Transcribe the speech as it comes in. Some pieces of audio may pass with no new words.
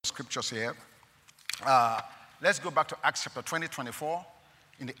scriptures here. Let's go back to Acts chapter 20, 24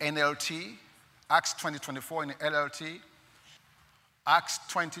 in the NLT. Acts 20, 24 in the LLT. Acts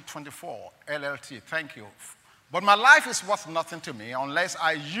 20, 24, LLT. Thank you. But my life is worth nothing to me unless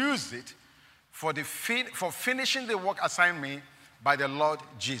I use it for finishing the work assigned me by the Lord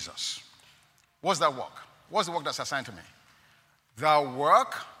Jesus. What's that work? What's the work that's assigned to me? The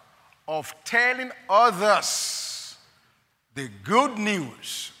work of telling others the good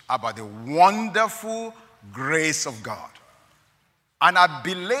news about the wonderful grace of God. And I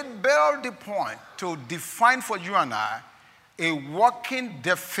belabor the point to define for you and I a working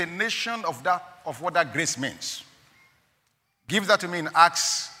definition of what that grace means. Give that to me in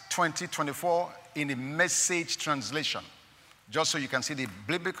Acts 20, 24 in the Message translation, just so you can see the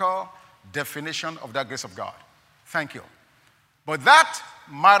biblical definition of that grace of God. Thank you. But that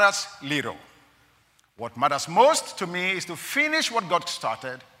matters little. What matters most to me is to finish what God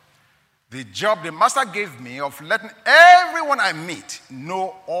started, the job the Master gave me of letting everyone I meet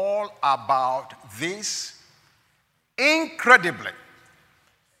know all about this incredibly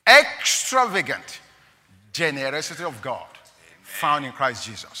extravagant generosity of God found in Christ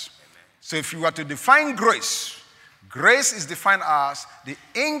Jesus. So if you were to define grace, grace is defined as the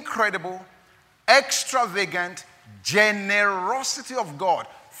incredible, extravagant generosity of God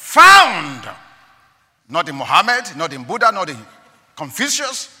found not in Muhammad, not in Buddha, not in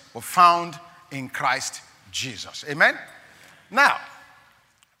Confucius, but found in Christ Jesus. Amen? Now,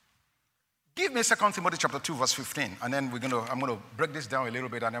 give me 2 Timothy chapter 2, verse 15, and then I'm going to break this down a little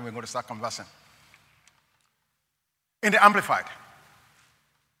bit, and then we're going to start conversing. In the Amplified.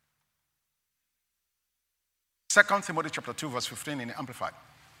 2 Timothy chapter 2, verse 15 in the Amplified.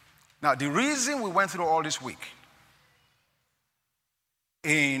 Now, the reason we went through all this week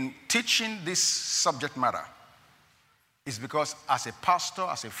in teaching this subject matter is because as a pastor,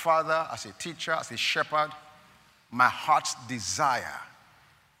 as a father, as a teacher, as a shepherd, my heart's desire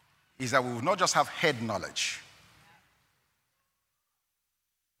is that we will not just have head knowledge,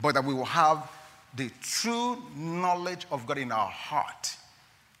 but that we will have the true knowledge of God in our heart,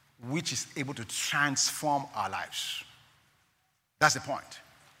 which is able to transform our lives. That's the point.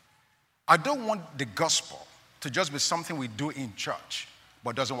 I don't want the gospel to just be something we do in church,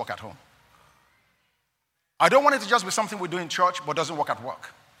 but doesn't work at home. I don't want it to just be something we do in church, but doesn't work at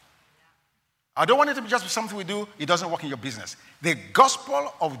work. I don't want it to just be something we do, it doesn't work in your business. The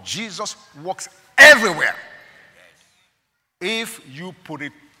gospel of Jesus works everywhere if you put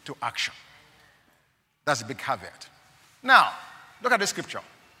it to action. That's a big caveat. Now, look at this scripture.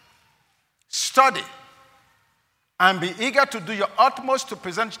 Study and be eager to do your utmost to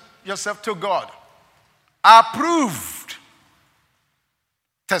present yourself to God, approved,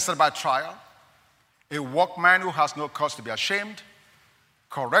 tested by trial, a workman who has no cause to be ashamed,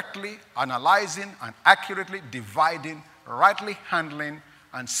 correctly analyzing and accurately dividing, rightly handling,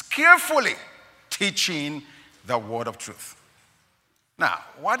 and skillfully teaching the word of truth. Now,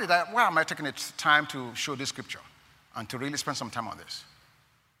 why am I taking the time to show this scripture and to really spend some time on this?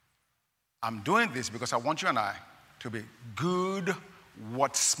 I'm doing this because I want you and I to be good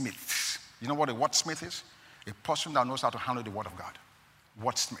wordsmiths. You know what a wordsmith is? A person that knows how to handle the word of God.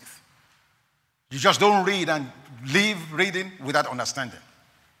 Wordsmith. You just don't read and leave reading without understanding.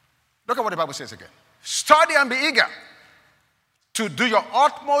 Look at what the Bible says again. Study and be eager to do your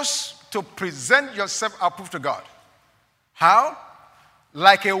utmost to present yourself approved to God. How?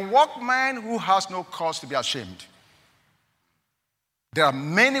 Like a workman who has no cause to be ashamed. There are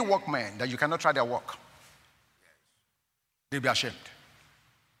many workmen that you cannot try their work. They'll be ashamed.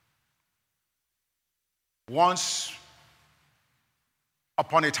 Once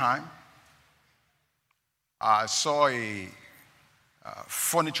upon a time, I saw a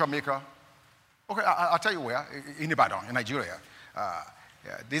furniture maker. Okay, I'll tell you where. In Ibadan, in Nigeria.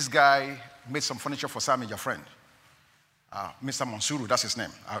 This guy made some furniture for Sam, your friend. Mr. Monsuru, that's his name.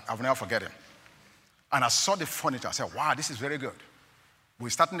 I'll never forget him. And I saw the furniture. I said, wow, this is very good. We're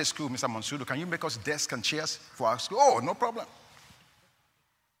starting the school, Mr. Monsuru. Can you make us desks and chairs for our school? Oh, no problem.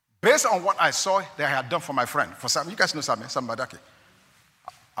 Based on what I saw that I had done for my friend, for Sam, you guys know Sam Badaki.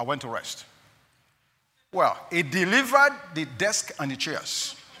 I went to rest. Well, he delivered the desk and the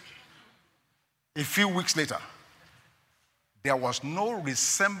chairs. A few weeks later, there was no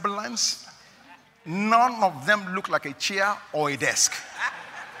resemblance. None of them looked like a chair or a desk.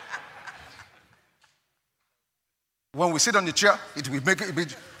 When we sit on the chair,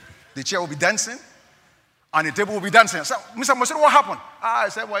 the chair will be dancing, and the table will be dancing. So, Mr. Mosero, what happened? I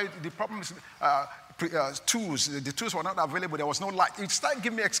said, well, the problem is tools. The tools were not available. There was no light. He started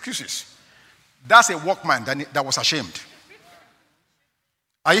giving me excuses. That's a workman that was ashamed.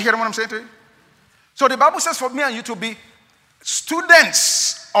 Are you hearing what I'm saying to you? So the Bible says for me and you to be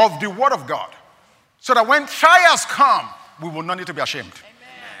students of the Word of God, so that when trials come, we will not need to be ashamed.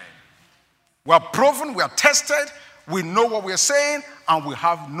 Amen. We are proven, we are tested, we know what we are saying, and we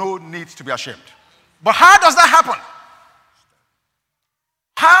have no need to be ashamed. But how does that happen?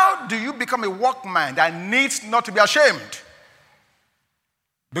 How do you become a workman that needs not to be ashamed?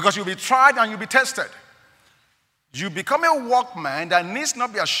 Because you'll be tried and you'll be tested. You become a workman that needs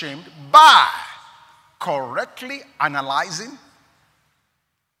not be ashamed by correctly analyzing,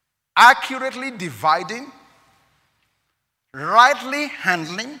 accurately dividing, rightly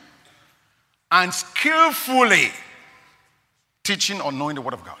handling, and skillfully teaching or knowing the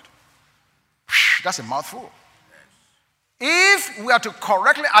Word of God. That's a mouthful. If we are to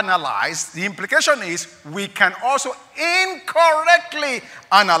correctly analyze, the implication is we can also incorrectly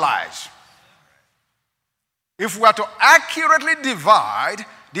analyze. If we are to accurately divide,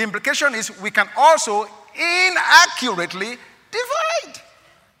 the implication is we can also inaccurately divide.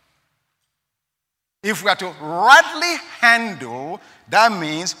 If we are to rightly handle, that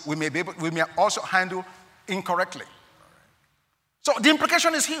means we may also handle incorrectly. So the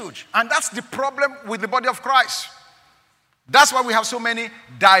implication is huge, and that's the problem with the body of Christ. That's why we have so many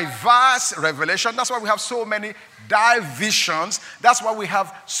diverse revelations. That's why we have so many divisions. That's why we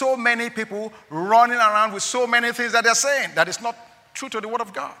have so many people running around with so many things that they're saying that is not true to the Word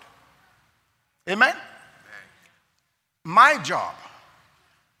of God. Amen? My job,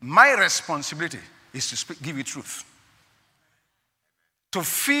 my responsibility is to give you truth. To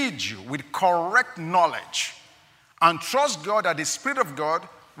feed you with correct knowledge. And trust God that the Spirit of God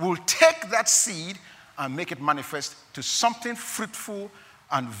will take that seed and make it manifest to something fruitful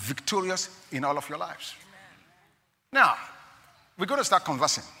and victorious in all of your lives. Amen. Now, we're going to start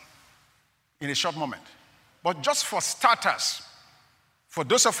conversing in a short moment. But just for starters, for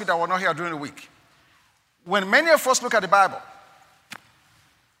those of you that were not here during the week, when many of us look at the Bible,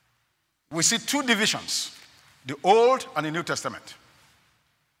 we see two divisions, the Old and the New Testament.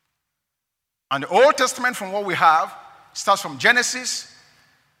 And the Old Testament, from what we have, starts from Genesis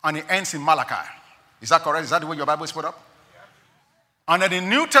and it ends in Malachi. Is that correct? Is that the way your Bible is put up? And then the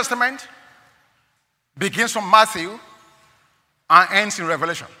New Testament begins from Matthew and ends in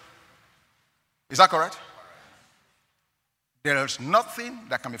Revelation. Is that correct? There is nothing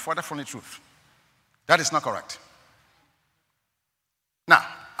that can be further from the truth. That is not correct. Now,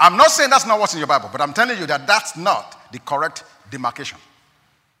 I'm not saying that's not what's in your Bible, but I'm telling you that that's not the correct demarcation.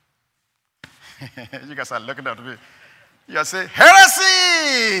 You guys are looking at me. You guys say,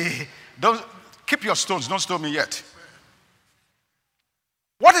 heresy! Don't keep your stones, don't stone me yet.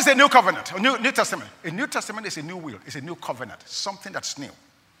 What is a new covenant? A New Testament. A New Testament is a new will, it's a new covenant, something that's new.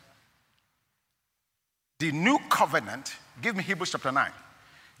 The new covenant, give me Hebrews chapter 9.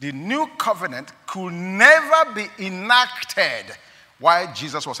 The new covenant could never be enacted while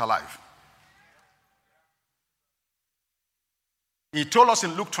Jesus was alive. He told us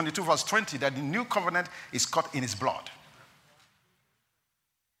in Luke 22 verse 20 that the new covenant is cut in his blood.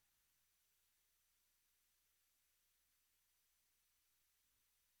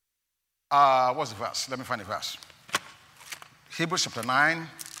 What's the verse? Let me find the verse. Hebrews chapter 9.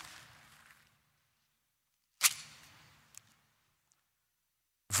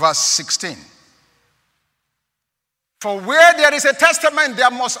 Verse 16. For where there is a testament,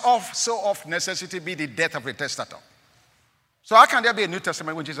 there must also of necessity be the death of a testator. So how can there be a New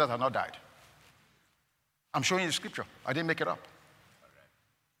Testament when Jesus has not died? I'm showing you the scripture. I didn't make it up.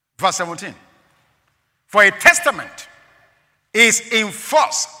 Verse 17. For a testament is in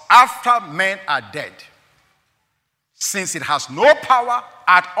force after men are dead, since it has no power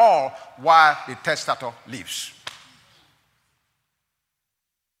at all while the testator lives.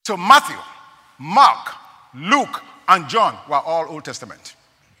 So Matthew, Mark, Luke, and John were all Old Testament.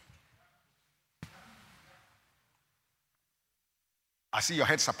 I see your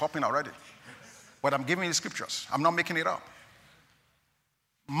heads are popping already. But I'm giving you the scriptures. I'm not making it up.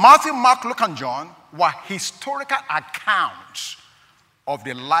 Matthew, Mark, Luke, and John were historical accounts of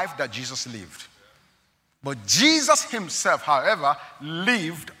the life that Jesus lived. But Jesus himself, however,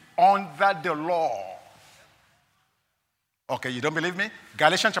 lived under the law. Okay, you don't believe me?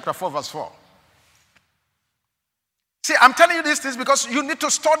 Galatians chapter 4, verse 4. See, I'm telling you these things because you need to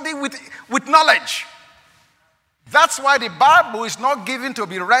study with knowledge. That's why the Bible is not given to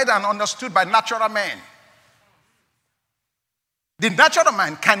be read and understood by natural men. The natural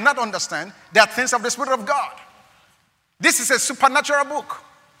man cannot understand the things of the Spirit of God. This is a supernatural book.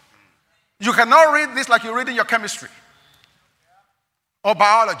 You cannot read this like you read in your chemistry or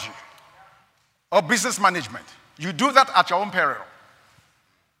biology or business management. You do that at your own peril.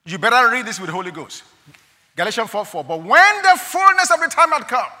 You better read this with the Holy Ghost. Galatians 4:4. But when the fullness of the time had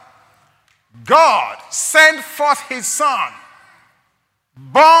come, God sent forth his son,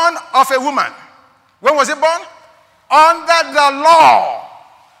 born of a woman. When was he born? Under the law.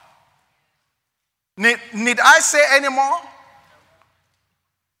 Need I say any more?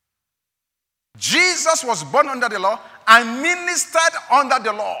 Jesus was born under the law and ministered under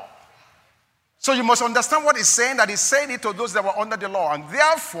the law. So you must understand what he's saying, that he's saying it to those that were under the law, and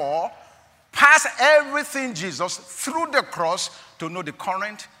therefore pass everything Jesus through the cross to know the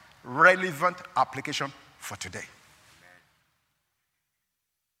current relevant application for today.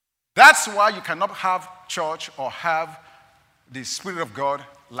 That's why you cannot have church or have the Spirit of God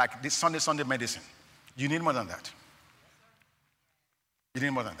like this Sunday medicine. You need more than that. You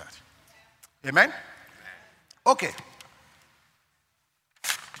need more than that. Amen? Okay.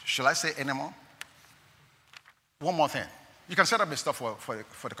 Shall I say any more? One more thing. You can set up the stuff for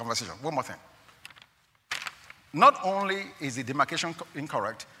the conversation. One more thing. Not only is the demarcation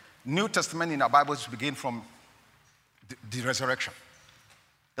incorrect, New Testament in our Bibles begin from the resurrection.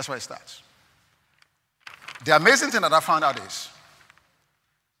 That's where it starts. The amazing thing that I found out is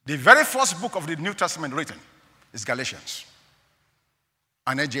the very first book of the New Testament written is Galatians,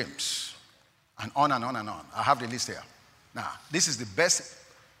 and then James, and on and on and on. I have the list here. Now, this is the best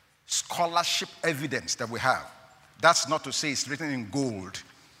scholarship evidence that we have. That's not to say it's written in gold,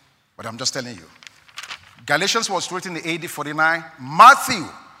 but I'm just telling you. Galatians was written in AD 49. Matthew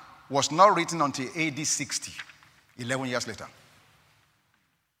was not written until AD 60, 11 years later.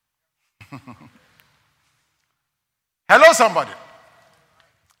 Hello, somebody.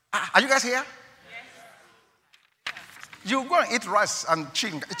 Are you guys here? Yes. You go and eat rice and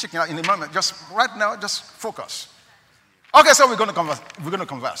chicken in a moment. Just right now, just focus. Okay, so we're going to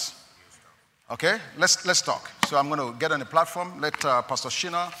converse. Okay, let's talk. So I'm going to get on the platform. Let Pastor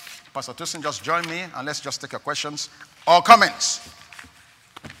Shina, Pastor Tosin just join me, and let's just take your questions or comments.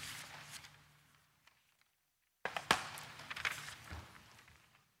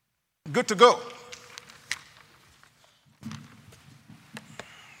 Good to go.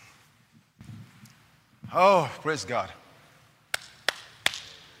 Oh, praise God.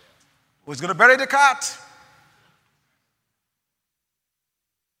 Who's going to bury the cat?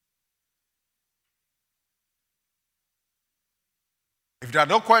 If there are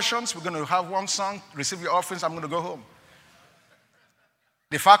no questions, we're going to have one song, receive your offerings, I'm going to go home.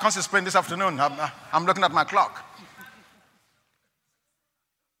 The Falcons is playing this afternoon. I'm looking at my clock.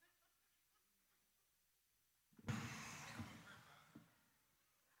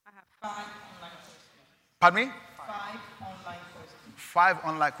 I have 5 online questions. Pardon me? 5 online questions. 5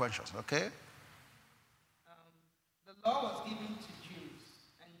 online questions, okay? The law was given to Jews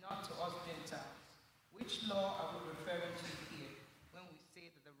and not to us Gentiles. Which law are we referring to here when we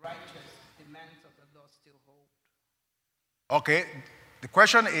say that the righteous demands of the law still hold? Okay, the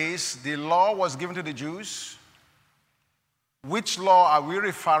question is, the law was given to the Jews. Which law are we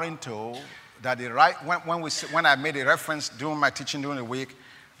referring to that when I made a reference during my teaching during the week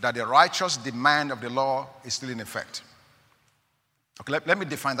that the righteous demand of the law is still in effect? Okay, let me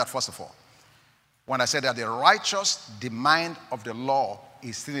define that first of all. When I said that the righteous demand of the law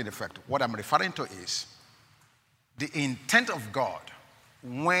is still in effect, what I'm referring to is the intent of God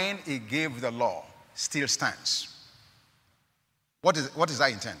when he gave the law still stands. What is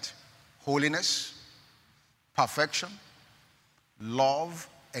that intent? Holiness, perfection, love,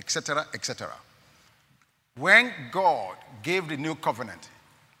 etc., etc. When God gave the new covenant,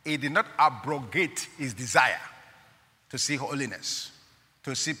 he did not abrogate his desire to see holiness,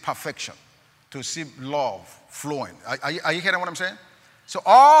 to see perfection, to see love flowing. Are you hearing what I'm saying? So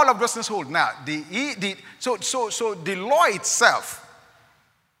all of those things hold. Now, so the law itself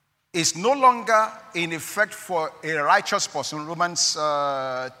is no longer in effect for a righteous person. Romans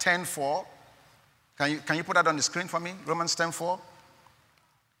 10:4. Can you put that on the screen for me? Romans 10:4.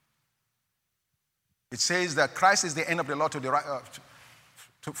 It says that Christ is the end of the law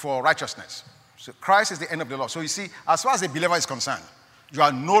for righteousness. So Christ is the end of the law. So you see, as far as a believer is concerned, you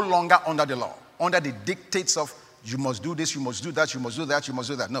are no longer under the law, under the dictates of you must do this, you must do that, you must do that, you must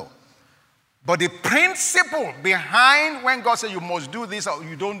do that. No. But the principle behind when God says you must do this or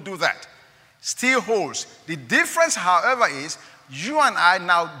you don't do that still holds. The difference, however, is you and I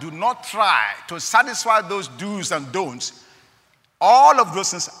now do not try to satisfy those do's and don'ts. All of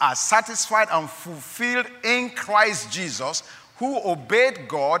those things are satisfied and fulfilled in Christ Jesus, who obeyed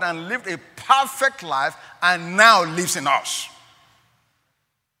God and lived a perfect life and now lives in us.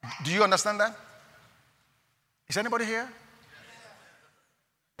 Do you understand that? Is anybody here?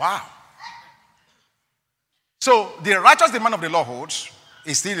 Wow. So the righteous demand of the law holds.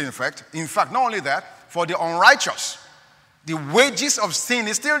 is still in effect. In fact, not only that, for the unrighteous, the wages of sin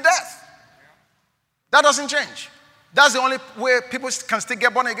is still death. That doesn't change. That's the only way people can still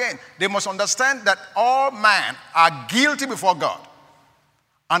get born again. They must understand that all men are guilty before God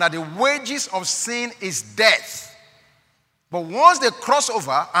and that the wages of sin is death. But once they cross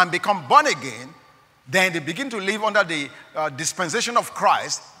over and become born again, then they begin to live under the dispensation of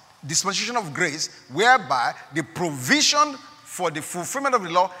Christ, dispensation of grace, whereby the provision for the fulfillment of the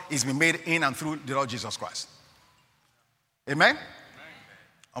law is being made in and through the Lord Jesus Christ. Amen?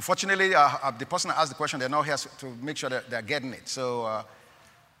 Unfortunately, the person that asked the question, they're not here to make sure that they're getting it. So,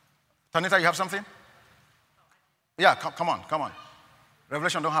 Tanita, you have something? Yeah, come on.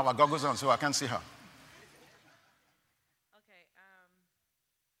 Revelation don't have her goggles on, so I can't see her. Okay, so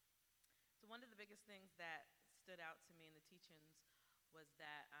one of the biggest things that stood out to me in the teachings was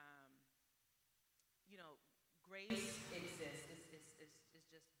that, grace exists. It's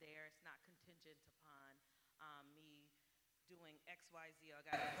just there. It's not contingent upon me doing X, Y, Z. I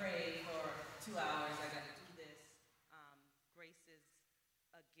got to pray for 2 hours. I got to do this. Grace is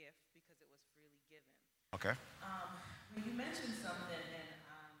a gift because it was freely given. Okay. When you mentioned something, and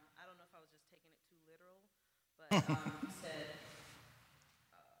I don't know if I was just taking it too literal, but you said,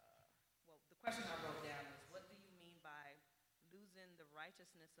 the question I wrote down is, what do you mean by losing the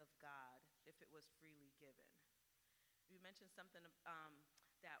righteousness of God if it was freely given? You mentioned something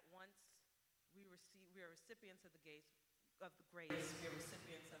that once we are recipients of the grace, we are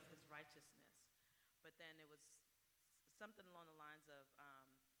recipients of His righteousness. But then it was something along the lines of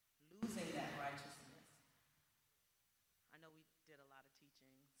losing that righteousness. I know we did a lot of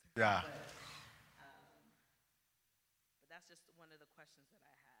teachings. Yeah. But that's just one of the questions that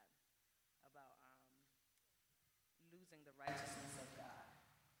I had about losing the righteousness of God.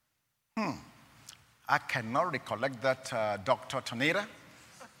 I cannot recollect that, Dr. Toneda.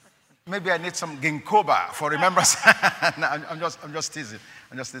 Maybe I need some ginkgo for remembrance. No, I'm just teasing.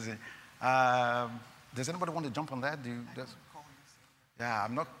 Does anybody want to jump on that? Yeah,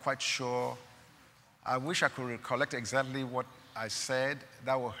 I'm not quite sure. I wish I could recollect exactly what I said.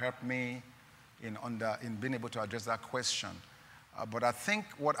 That will help me in being able to address that question. But I think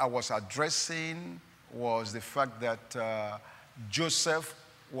what I was addressing was the fact that Joseph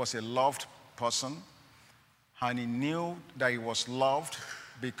was a loved person, and he knew that he was loved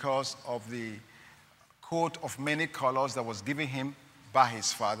because of the coat of many colors that was given him by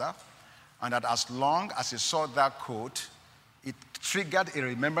his father, and that as long as he saw that coat, it triggered a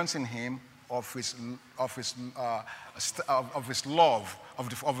remembrance in him of his love,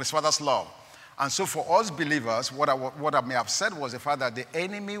 of his father's love. And so for us believers, what I may have said was the fact that the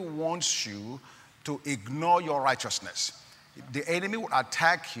enemy wants you to ignore your righteousness. The enemy will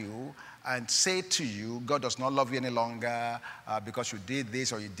attack you and say to you, God does not love you any longer because you did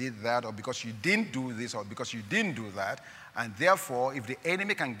this or you did that, or because you didn't do this or because you didn't do that. And therefore, if the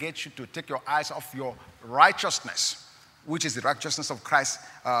enemy can get you to take your eyes off your righteousness, which is the righteousness of Christ,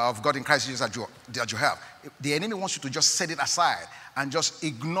 of God in Christ Jesus that you have, the enemy wants you to just set it aside and just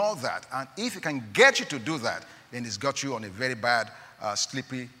ignore that. And if he can get you to do that, then he's got you on a very bad,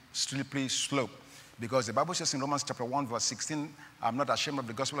 slippery slope. Because the Bible says in Romans chapter 1, verse 16, I'm not ashamed of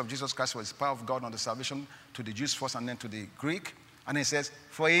the gospel of Jesus Christ, for it's the power of God unto salvation to the Jews first and then to the Greek. And it says,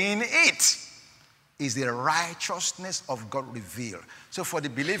 for in it is the righteousness of God revealed. So for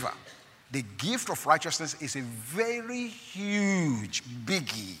the believer, the gift of righteousness is a very huge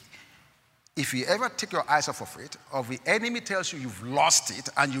biggie. If you ever take your eyes off of it, or the enemy tells you you've lost it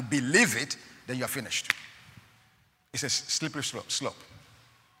and you believe it, then you're finished. It's a slippery slope.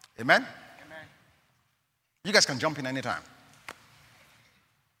 Amen? You guys can jump in anytime.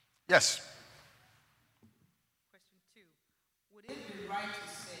 Yes. Question 2. Would it be right to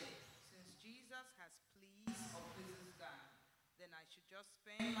say, since Jesus has pleased or pleases God, then I should just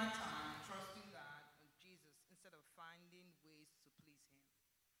spend my time trusting God and Jesus instead of finding ways to please Him?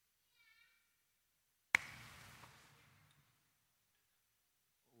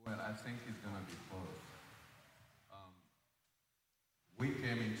 Well, I think it's going to be both. We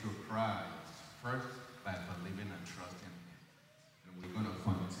came into Christ first by believing and trusting Him. And we're going to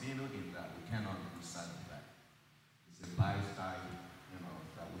continue in that. We cannot lose sight of that. It's a lifestyle,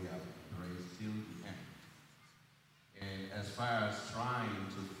 that we have embraced till the end. And as far as trying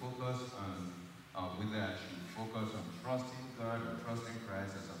to focus on whether I should focus on trusting God or trusting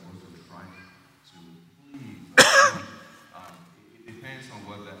Christ as opposed to trying to please, it depends on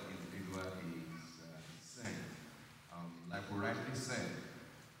what that individual is saying. Like we rightly said,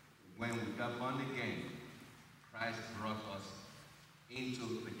 when we got born again, Christ brought us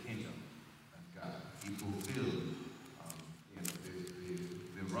into the kingdom of God. He fulfilled the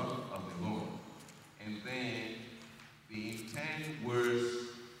trust of the Lord. And then the intent was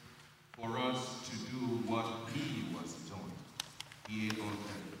for us to do what he was doing here on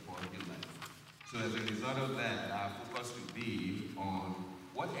earth for his life. So as a result of that, our focus will be on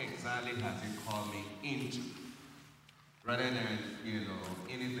what exactly has he called me into, rather than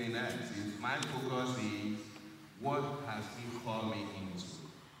anything else. If my focus is what has he called me into,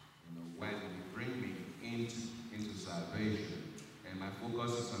 when he bring me into salvation, and my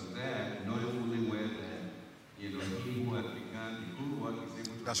focus is on that, knowing fully well that he who has begun the good work is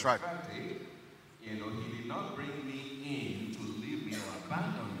able to That's right. perfect it. He did not bring me in to leave me or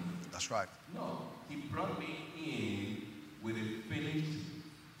abandon me. That's right. No, he brought me in with a finished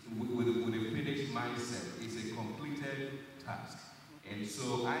mindset. It's a completed task. And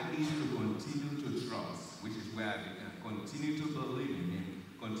so I need to continue to trust, which is where I began. Continue to believe in him.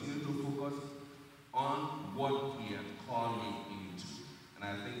 Continue to focus on what he has called me into. And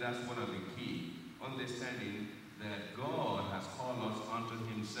I think that's one of the key. Understanding that God has called us unto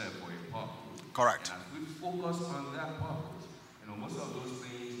himself for a purpose. Correct. And as we focus on that purpose, most of those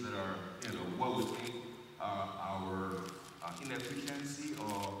things that are, what we think are our inefficiency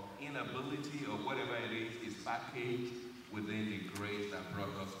or inability or whatever it is packaged within the grace that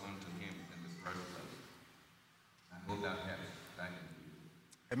brought us unto him in the first place. I hope that helps. Thank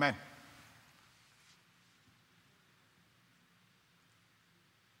you. Amen.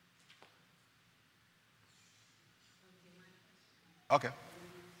 Okay.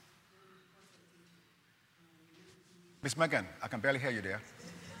 Miss Megan, I can barely hear you there.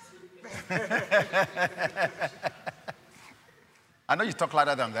 I know you talk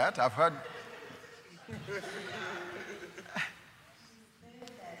louder than that. I've heard.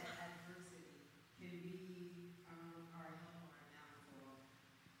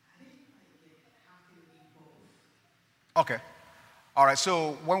 Okay. All right,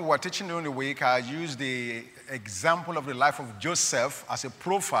 so when we were teaching during the week, I used the example of the life of Joseph as a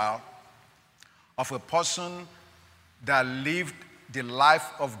profile of a person that lived the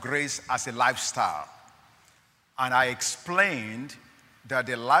life of grace as a lifestyle. And I explained that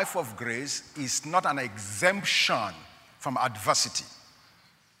the life of grace is not an exemption from adversity.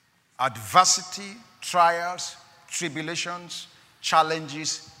 Adversity, trials, tribulations,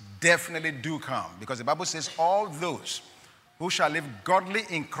 challenges definitely do come, because the Bible says all those who shall live godly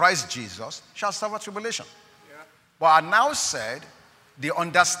in Christ Jesus shall suffer tribulation. Yeah. But I now said the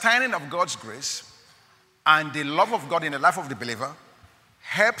understanding of God's grace and the love of God in the life of the believer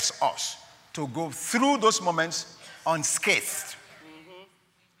helps us to go through those moments unscathed. Mm-hmm.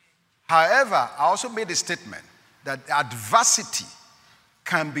 However, I also made a statement that adversity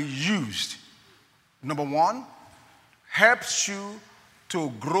can be used. Number one, helps you to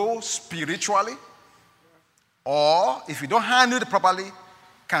grow spiritually, or if you don't handle it properly,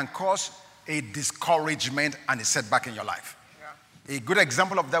 can cause a discouragement and a setback in your life. Yeah. A good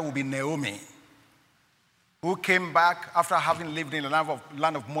example of that would be Naomi, who came back after having lived in the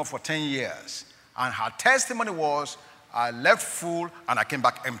land of Moab for 10 years. And her testimony was, I left full and I came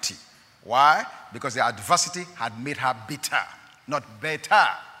back empty. Why? Because the adversity had made her bitter, not better.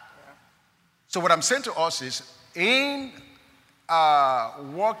 Yeah. So what I'm saying to us is, in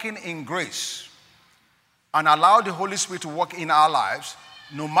walking in grace and allow the Holy Spirit to work in our lives,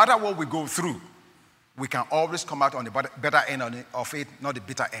 no matter what we go through, we can always come out on the better end of it, not the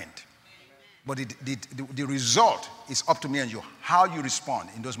bitter end. But the result is up to me and you, how you respond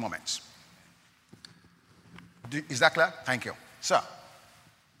in those moments. Is that clear? Thank you. Sir.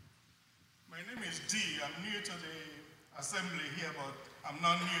 My name is D. I'm new to the assembly here, but I'm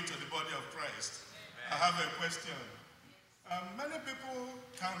not new to the body of Christ. I have a question. Many people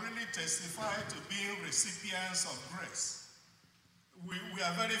can really testify to being recipients of grace. We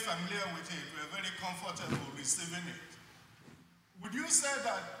are very familiar with it. We are very comfortable receiving it. Would you say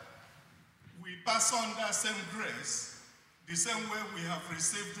that we pass on that same grace the same way we have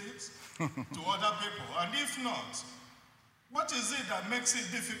received it to other people? And if not, what is it that makes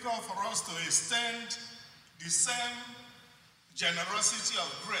it difficult for us to extend the same generosity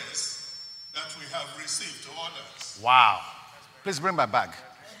of grace that we have received to others? Wow. Please bring my bag.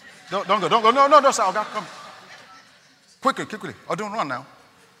 Don't go. No, sir. Okay, come. Quickly. Oh, don't run now.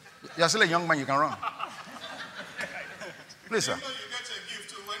 You're still a young man, you can run. Please, sir. You know you get a gift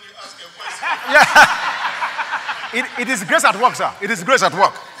too when you ask a question. Yeah. It is grace at work, sir. It is grace at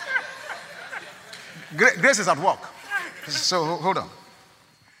work. Grace is at work. So, hold on.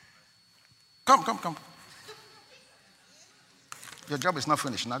 Come. Your job is not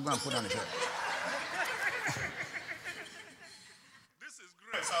finished. Now go and put down his head. This is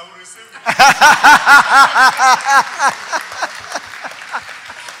grace. I will receive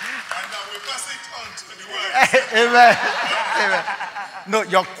pass it on to the world. Amen. Amen. No,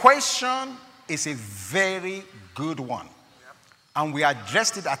 your question is a very good one. And we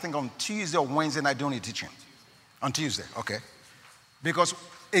addressed it, I think, on Tuesday or Wednesday night during the teaching. On Tuesday, okay. Because,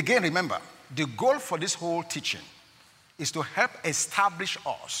 again, remember, the goal for this whole teaching is to help establish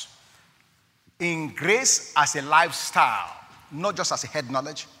us in grace as a lifestyle, not just as a head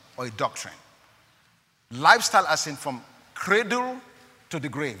knowledge or a doctrine. Lifestyle as in from cradle to the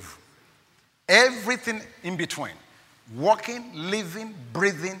grave. Everything in between. Walking, living,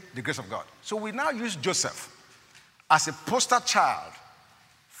 breathing the grace of God. So we now use Joseph as a poster child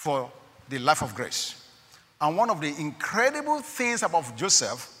for the life of grace. And one of the incredible things about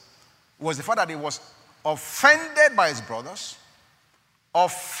Joseph was the fact that he was offended by his brothers,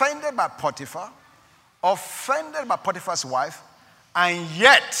 offended by Potiphar, offended by Potiphar's wife, and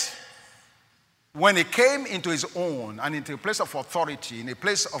yet, when he came into his own and into a place of authority, in a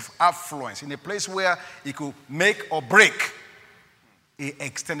place of affluence, in a place where he could make or break, he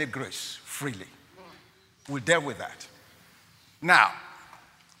extended grace freely. We'll deal with that. Now,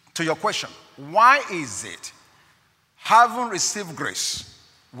 to your question, why is it, having received grace,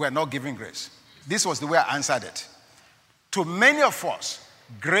 we're not giving grace? This was the way I answered it. To many of us,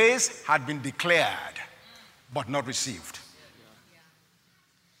 grace had been declared, but not received.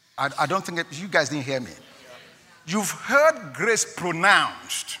 I don't think you guys didn't hear me. You've heard grace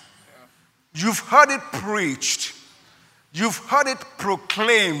pronounced. You've heard it preached. You've heard it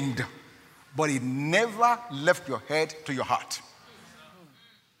proclaimed, but it never left your head to your heart.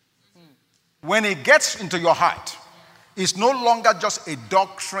 When it gets into your heart, it's no longer just a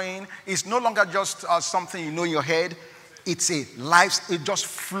doctrine. It's no longer just something you know in your head. It's a life. It just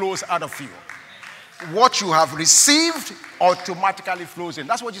flows out of you. What you have received automatically flows in.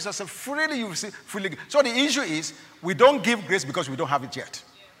 That's what Jesus said. Freely you receive, freely give. So the issue is, we don't give grace because we don't have it yet.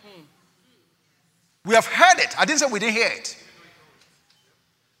 We have heard it. I didn't say we didn't hear it.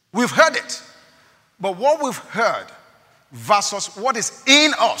 We've heard it. But what we've heard versus what is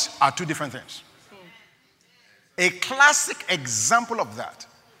in us are two different things. A classic example of that,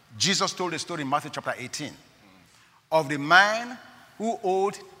 Jesus told a story in Matthew chapter 18 of the man who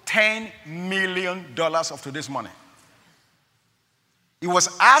owed $10 million of today's money. He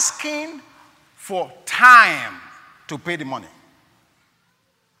was asking for time to pay the money.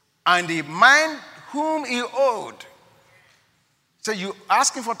 And the man whom he owed said, "You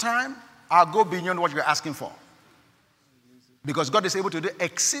asking for time? I'll go beyond what you're asking for." Because God is able to do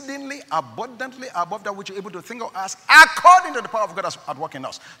exceedingly abundantly above that which you're able to think or ask, according to the power of God at work in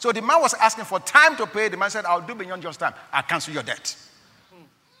us. So the man was asking for time to pay. The man said, "I'll do beyond just time. I'll cancel your debt."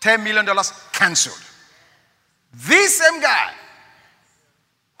 $10 million canceled. This same guy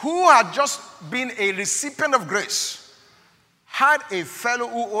who had just been a recipient of grace had a fellow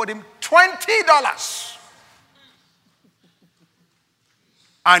who owed him $20.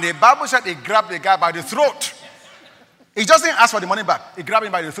 And the Bible said he grabbed the guy by the throat. He just didn't ask for the money back. He grabbed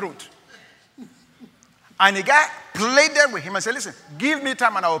him by the throat. And the guy pleaded with him and said, "Listen, give me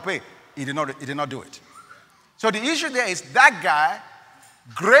time and I will pay." He did not do it. So the issue there is that guy,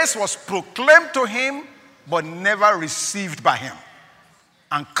 grace was proclaimed to him, but never received by him.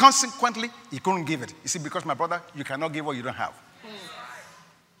 And consequently, he couldn't give it. You see, because my brother, you cannot give what you don't have.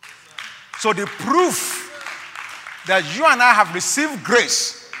 So the proof that you and I have received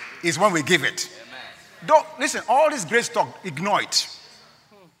grace is when we give it. Don't listen, all this grace talk, ignore it.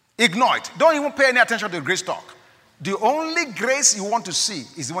 Ignore it. Don't even pay any attention to the grace talk. The only grace you want to see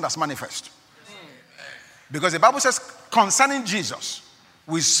is the one that's manifest. Because the Bible says concerning Jesus,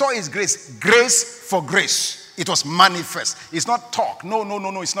 we saw his grace, grace for grace. It was manifest. It's not talk. No,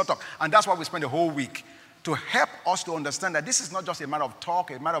 it's not talk. And that's why we spend the whole week to help us to understand that this is not just a matter of talk,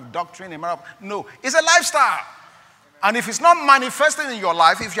 a matter of doctrine, a matter of, no, it's a lifestyle. And if it's not manifesting in your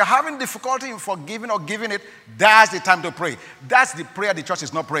life, if you're having difficulty in forgiving or giving it, that's the time to pray. That's the prayer the church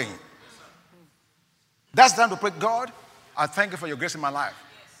is not praying. That's the time to pray, "God, I thank you for your grace in my life."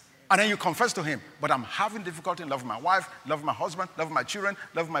 And then you confess to him, "But I'm having difficulty in loving my wife, loving my husband, loving my children,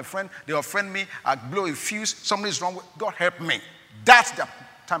 loving my friend. They offend me. I blow a fuse. Somebody's wrong with God, help me." That's the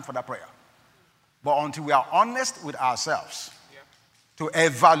time for that prayer. But until we are honest with ourselves to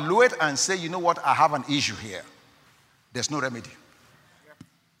evaluate and say, "You know what, I have an issue here," there's no remedy.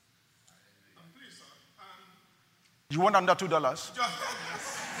 Please, sir, You want under $2?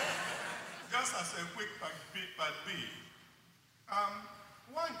 just as a quick part B,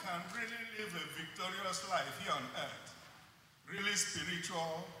 one can really live a victorious life here on earth, really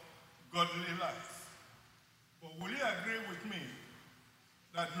spiritual, godly life. But will you agree with me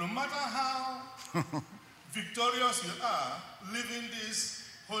that no matter how victorious you are living this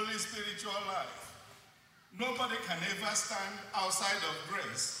holy this spiritual life. Nobody can ever stand outside of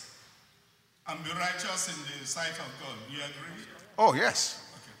grace and be righteous in the sight of God. Do you agree? Oh, yes.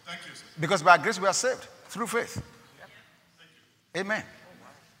 Okay, thank you, sir. Because by grace we are saved through faith. Amen.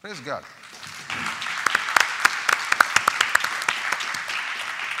 Praise God.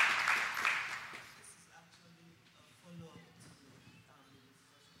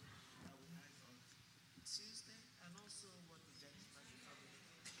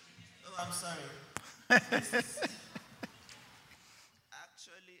 I'm sorry. This is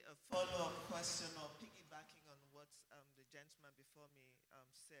actually a follow-up question or piggybacking on what the gentleman before me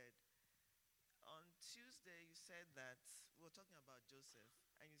said. On Tuesday, you said that we were talking about Joseph,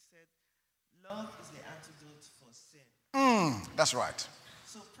 and you said love is the antidote for sin. That's right.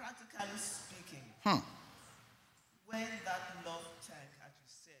 So practically speaking, when that love tank, as you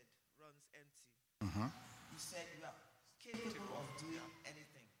said, runs empty, you said you are capable of doing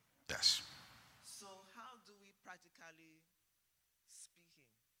anything. Yes. So how do we, practically speaking,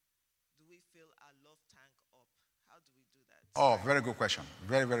 do we fill our love tank up? How do we do that? Oh, very good question.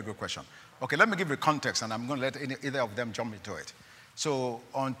 Very, very good question. Okay, let me give you context, and I'm going to let either of them jump into it. So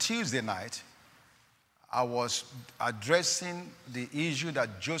on Tuesday night, I was addressing the issue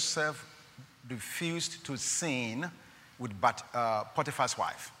that Joseph refused to sin with Potiphar's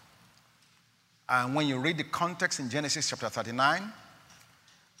wife. And when you read the context in Genesis chapter 39,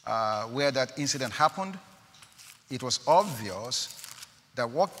 where that incident happened, it was obvious that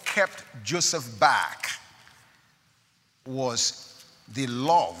what kept Joseph back was the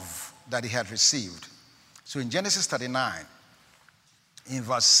love that he had received. So in Genesis 39, in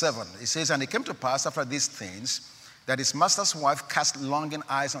verse 7, it says, "And it came to pass after these things that his master's wife cast longing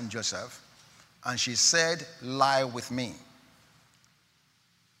eyes on Joseph, and she said, 'Lie with me.'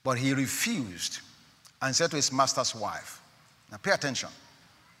 But he refused and said to his master's wife," now pay attention,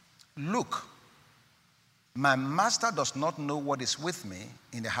 "Look, my master does not know what is with me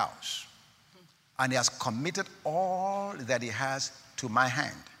in the house, and he has committed all that he has to my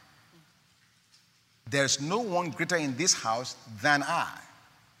hand. There is no one greater in this house than I,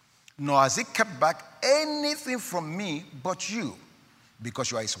 nor has he kept back anything from me but you,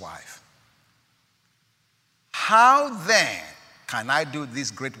 because you are his wife. How then can I do this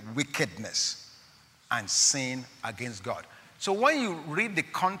great wickedness and sin against God?" So when you read the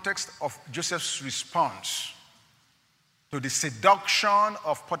context of Joseph's response to the seduction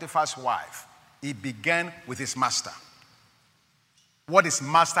of Potiphar's wife, it began with his master. What his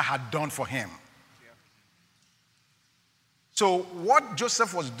master had done for him. So what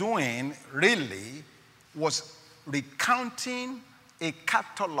Joseph was doing really was recounting a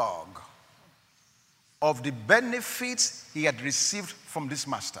catalog of the benefits he had received from this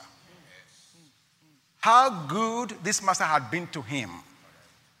master. How good this master had been to him.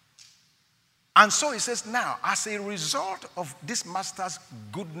 And so he says, now, as a result of this master's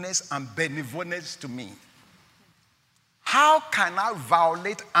goodness and benevolence to me, how can I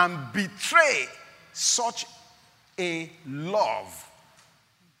violate and betray such a love,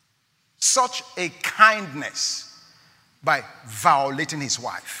 such a kindness, by violating his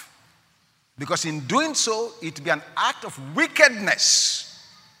wife? Because in doing so, it would be an act of wickedness.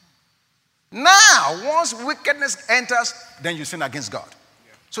 Now, once wickedness enters, then you sin against God.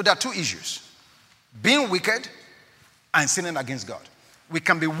 So there are two issues: being wicked and sinning against God. We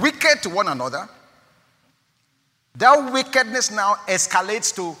can be wicked to one another. That wickedness now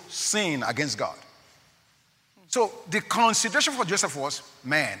escalates to sin against God. So the consideration for Joseph was,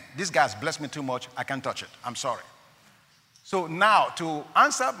 man, this guy has blessed me too much. I can't touch it. I'm sorry. So now, to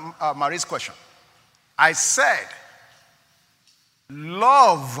answer Marie's question, I said,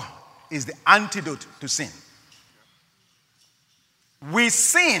 love is the antidote to sin. We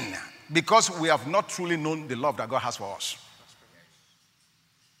sin because we have not truly known the love that God has for us.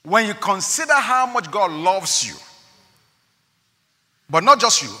 When you consider how much God loves you, but not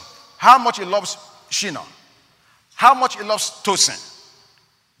just you, how much he loves Shina, how much he loves Tosin,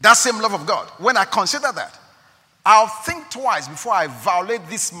 that same love of God, when I consider that, I'll think twice before I violate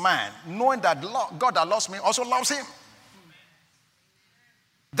this man, knowing that God that loves me also loves him.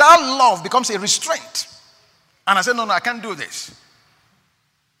 That love becomes a restraint. And I say, no, I can't do this.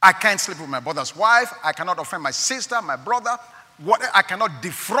 I can't sleep with my brother's wife. I cannot offend my sister, my brother. I cannot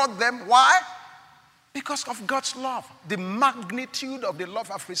defraud them. Why? Because of God's love. The magnitude of the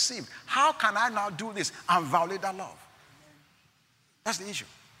love I've received. How can I now do this and violate that love? That's the issue.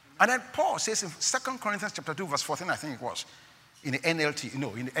 And then Paul says in 2 Corinthians chapter 2, verse 14, I think it was, in the NLT,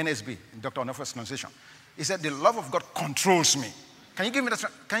 no, in the NSB, in Dr. Onofre's translation. He said, the love of God controls me. Can you give me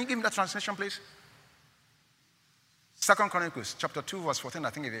that translation, please? 2 Chronicles chapter 2, verse 14, I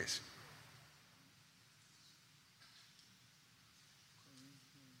think it is.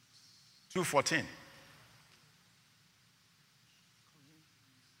 Two 14.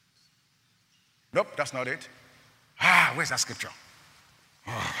 Nope, that's not it. Where's that scripture?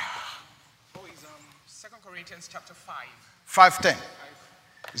 It's 2 Corinthians chapter 5. 5:10.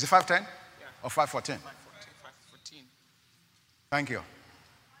 Is it 5:10? Yeah. Or 5:14? 5:14. Thank you.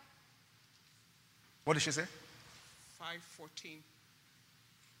 What did she say? 5:14.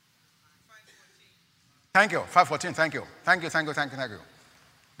 Thank you. 5:14. Thank you. Thank you. Thank you. Thank you. Thank you.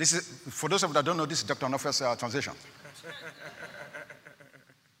 This is, for those of you that don't know, this is Dr. Onofe's translation.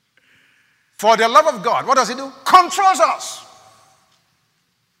 For the love of God, what does he do? Controls us.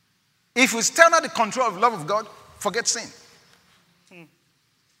 If we stand under the control of the love of God, forget sin.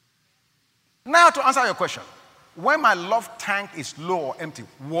 Now to answer your question, when my love tank is low or empty,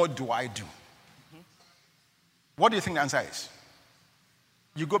 what do I do? What do you think the answer is?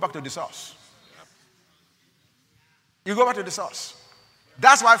 You go back to the source. You go back to the source.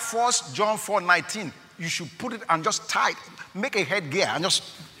 That's why 1 John 4:19, you should put it and just tie it. Make a headgear and just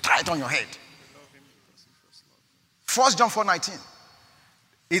tie it on your head. 1 John 4:19.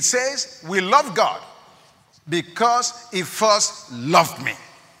 It says, we love God because he first loved me.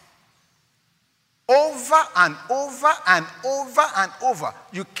 Over and over and over and over,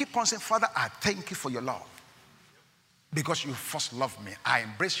 you keep on saying, Father, I thank you for your love. Because you first loved me. I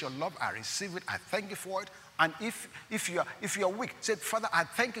embrace your love. I receive it. I thank you for it. And if you are weak, say, Father, I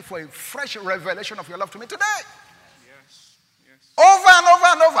thank you for a fresh revelation of your love to me today. Yes. Over and over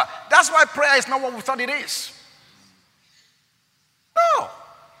and over. That's why prayer is not what we thought it is. No.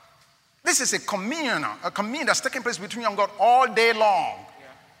 This is a communion that's taking place between you and God all day long. Yeah.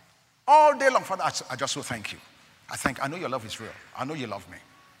 All day long. Father, I just so thank you. I know your love is real. I know you love me.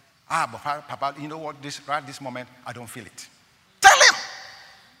 But Papa, you know what? Right this moment, I don't feel it. Tell him.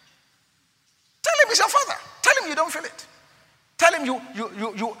 Tell him he's your father. Tell him you don't feel it. Tell him you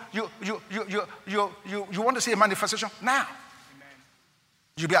want to see a manifestation now. Amen.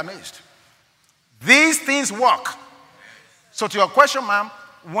 You'll be amazed. These things work. So to your question, ma'am,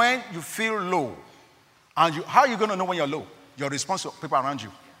 when you feel low, and how are you going to know when you're low? Your response to people around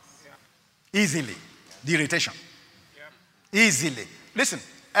you. Yeah. Easily. The irritation. Yeah. Easily. Listen,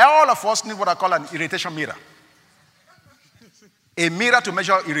 all of us need what I call an irritation meter. A mirror to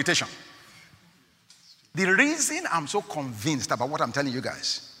measure irritation. The reason I'm so convinced about what I'm telling you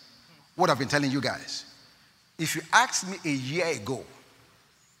guys, what I've been telling you guys, if you asked me a year ago,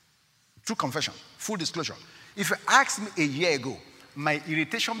 true confession, full disclosure, if you asked me a year ago, my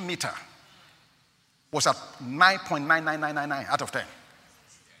irritation meter was at 9.99999 out of 10.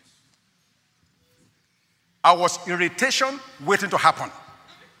 I was irritation waiting to happen.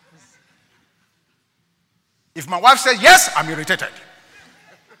 If my wife says yes, I'm irritated.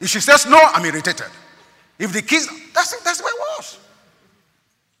 If she says no, I'm irritated. If the kids, that's the way it was.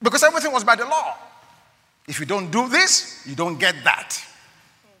 Because everything was by the law. If you don't do this, you don't get that.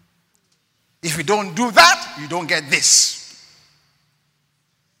 If you don't do that, you don't get this.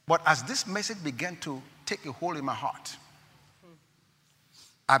 But as this message began to take a hold in my heart,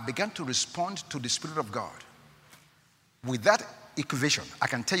 I began to respond to the Spirit of God. With that equation, I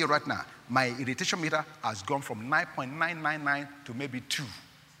can tell you right now, my irritation meter has gone from 9.999 to maybe 2.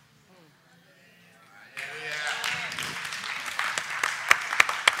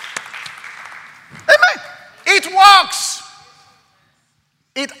 Amen. It works.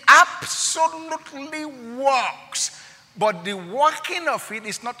 It absolutely works. But the working of it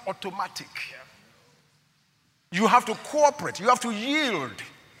is not automatic. You have to cooperate. You have to yield.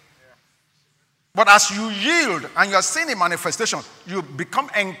 But as you yield and you're seeing a manifestation, you become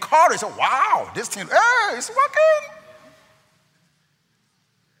encouraged. Wow, this thing, hey, it's working.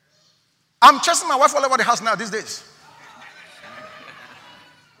 I'm chasing my wife all over the house now these days.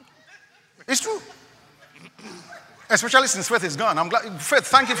 It's true. Especially since Faith is gone. I'm glad. Faith,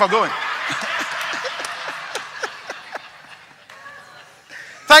 thank you for going.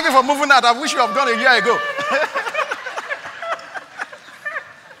 Thank you for moving out. I wish you had gone a year ago.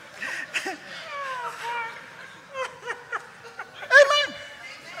 Amen.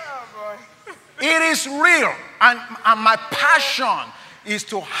 It is real. And my passion is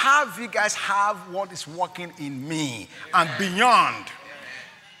to have you guys have what is working in me and beyond.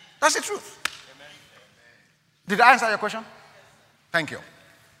 That's the truth. Did I answer your question? Thank you. I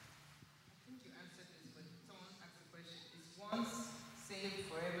think you answered this, but someone asked the question, is once saved,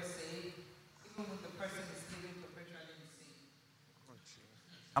 forever saved, even when the person is living perpetually in sin?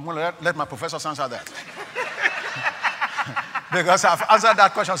 I'm going to let my professors answer that. Because I've answered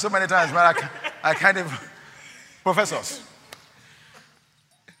that question so many times, but I can't even. Professors.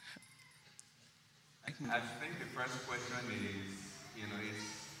 I think the first question is,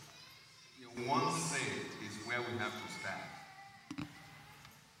 it's once saved is where we have to start.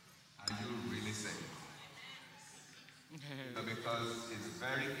 Are you really saved? Because it's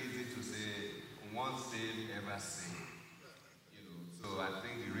very easy to say, once saved, ever saved. So I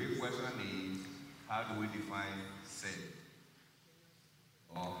think the real question is, how do we define saved?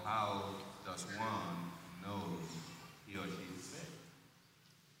 Or how does one know he or she is saved?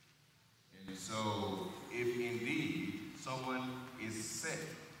 And so, if indeed someone is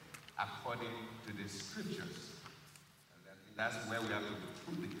saved according to the scriptures, that's where we have to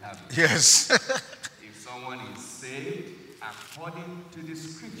put the caveat. Yes. If someone is saved according to the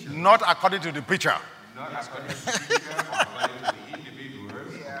scriptures, Not according to the preacher. not according to the scripture or according to the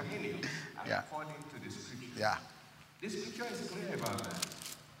individual's opinion, Yeah. according to the scripture. Yeah. The scripture is clear about that.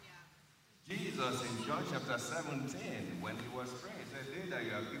 Jesus in John chapter 17, when he was praying, said, "They that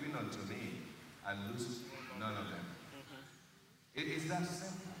you have given unto me, I lose none of them." It is that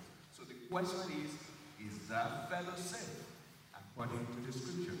simple. So the question is that fellow saved according to the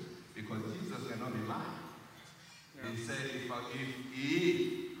scripture? Because Jesus cannot be lying. He said, if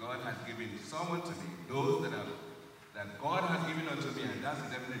God has given someone to me, those that God has given unto me, and that's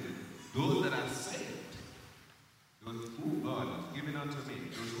definitely those that are saved, those who God has given unto me,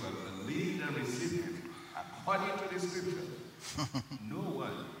 those who have believed and received him, according to the scripture, no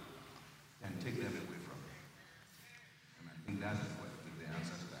one can take them away from me. And I think that's the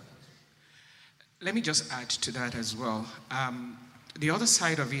answer to that question. Let me just add to that as well. The other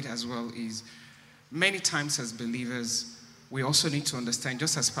side of it as well is many times as believers, we also need to understand,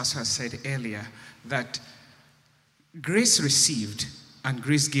 just as Pastor has said earlier, that grace received and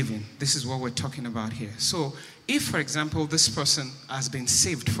grace given, this is what we're talking about here. So if, for example, this person has been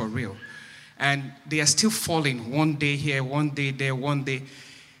saved for real, and they are still falling one day here, one day there, one day,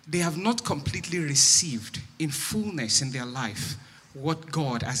 they have not completely received in fullness in their life what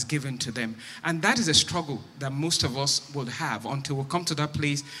God has given to them. And that is a struggle that most of us will have until we come to that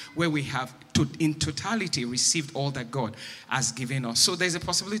place where we have in totality received all that God has given us. So there's a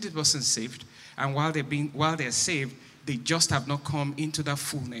possibility the person is saved, and while they're saved, they just have not come into that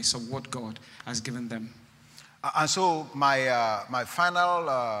fullness of what God has given them. And so my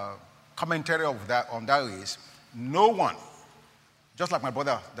final commentary on that is, no one, just like my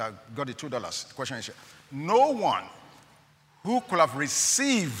brother that got the $2, the question is, no one who could have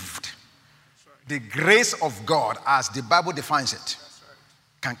received the grace of God as the Bible defines it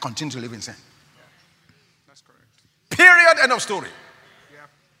can continue to live in sin. That's correct. Period. End of story. Yeah.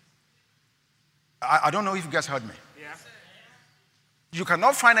 I don't know if you guys heard me. Yeah. You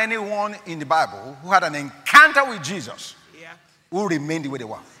cannot find anyone in the Bible who had an encounter with Jesus Yeah. who remained the way they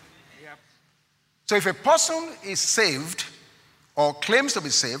were. Yeah. So if a person is saved or claims to be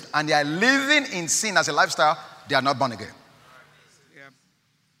saved and they are living in sin as a lifestyle, they are not born again. Yeah.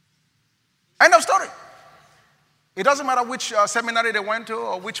 End of story. It doesn't matter which seminary they went to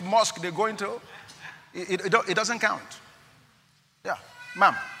or which mosque they go into. It doesn't count. Yeah.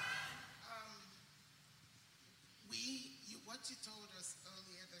 Ma'am. What you told us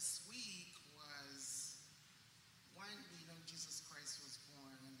earlier this week was, one, we know Jesus Christ was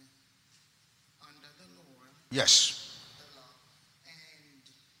born under the law. Yes. The law. And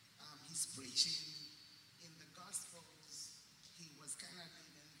he's preaching in the Gospels. He was kind of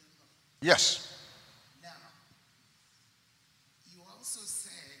living the law. Yes. Now, you also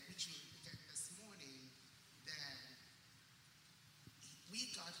said, which you repeated this morning, that we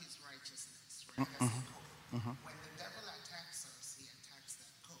got his righteousness, right? That's the code. When the devil attacks us, he attacks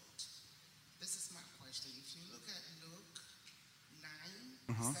that code. This is my question. If you look at Luke 9,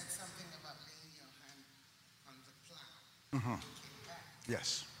 it said something about laying your hand on the plow. Looking back.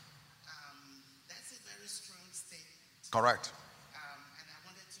 Yes. That's a very strong statement. Correct. And I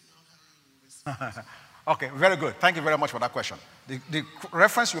wanted to know how you respond. Okay, very good. Thank you very much for that question. The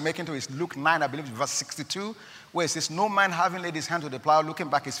reference you're making to is Luke 9, I believe, verse 62, where it says, "No man having laid his hand to the plow, looking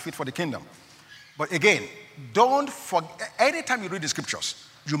back is fit for the kingdom." But again, don't forget, anytime you read the scriptures,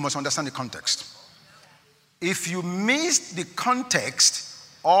 you must understand the context. If you miss the context,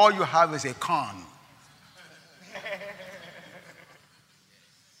 all you have is a con.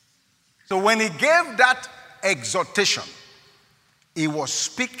 So when he gave that exhortation, he was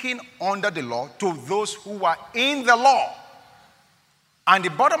speaking under the law to those who were in the law. And the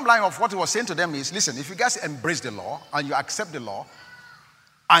bottom line of what he was saying to them is, listen, if you guys embrace the law and you accept the law,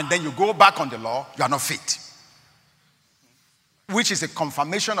 and then you go back on the law, you are not fit. Which is a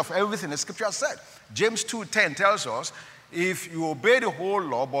confirmation of everything the scripture said. James 2:10 tells us, if you obey the whole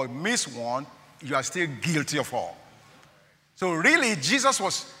law but miss one, you are still guilty of all. So really, Jesus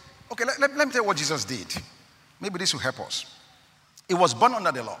was, okay, let me tell you what Jesus did. Maybe this will help us. He was born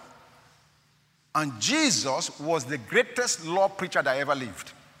under the law. And Jesus was the greatest law preacher that ever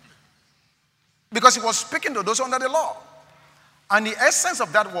lived. Because he was speaking to those under the law. And the essence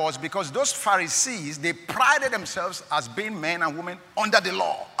of that was because those Pharisees, they prided themselves as being men and women under the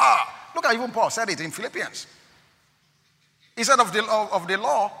law. Look at even Paul said it in Philippians. He said of the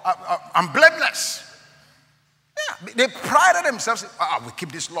law, I'm blameless. Yeah, they prided themselves. We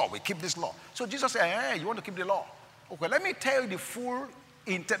keep this law, we keep this law. So Jesus said, hey, you want to keep the law? Okay, let me tell you the full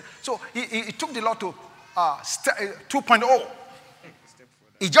intent. So he took the law to 2.0.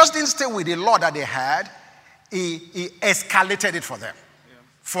 He just didn't stay with the law that they had. He escalated it for them. Yeah.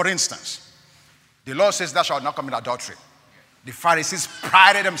 For instance, the law says thou shalt not commit adultery. The Pharisees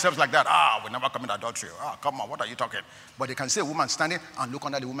prided themselves like that. We never commit adultery. Come on, what are you talking? But they can see a woman standing and look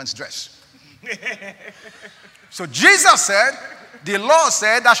under the woman's dress. So Jesus said, the law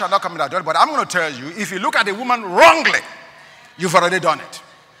said thou shalt not commit adultery, but I'm going to tell you, if you look at a woman wrongly, you've already done it.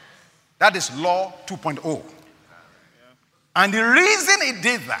 That is law 2.0. And the reason he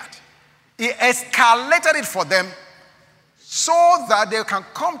did that, he escalated it for them so that they can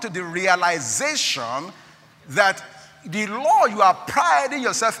come to the realization that the law you are priding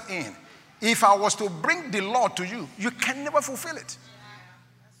yourself in, if I was to bring the law to you, you can never fulfill it.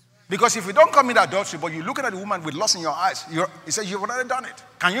 Because if you don't commit adultery, but you're looking at a woman with lust in your eyes, he says you've already done it.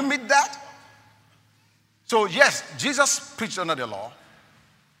 Can you meet that? So yes, Jesus preached under the law.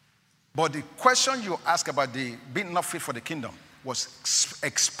 But the question you ask about the being not fit for the kingdom was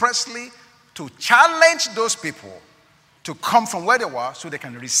expressly to challenge those people to come from where they were so they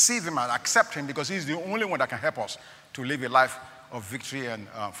can receive him and accept him, because he's the only one that can help us to live a life of victory and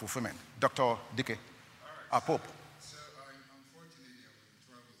fulfillment. Dr. Dike, Pope. So unfortunately I was in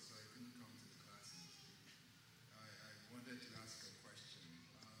trouble, so I couldn't come to the classes. I wanted to ask a question.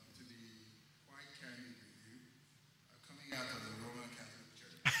 To be quite candid with you, coming out of the Roman Catholic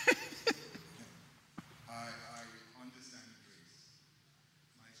Church, I understand grace.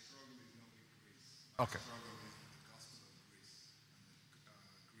 My struggle is not with grace. My struggle is with the gospel of grace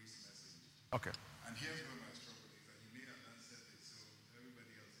and the grace message. Okay. And here's where my struggle is, and you may have answered it, so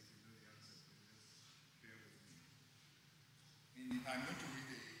everybody else, if you know the answer, please bear with me. I'm going to read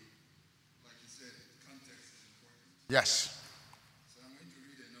like you said, context is important. Yes. So I'm going to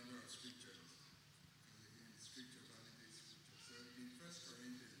read a number of scriptures, because again, scripture validates scripture. So in 1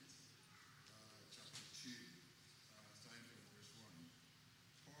 Corinthians chapter 2, starting from verse 1,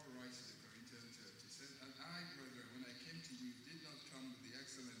 Paul writes to the Corinthian church, he says, and I, brethren, when I came to you, did not come with the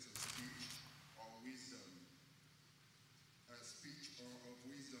excellence of speech or wisdom,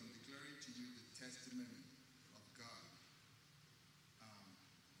 declaring to you the testimony of God.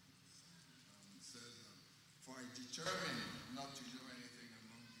 Says, for I determined not to know anything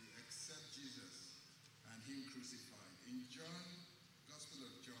among you except Jesus and him crucified. In John, Gospel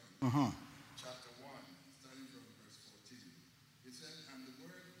of John, chapter 1, starting from verse 14, it says, and the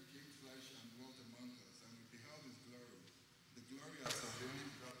Word became flesh and dwelt among us, and we beheld his glory, the glory as of the only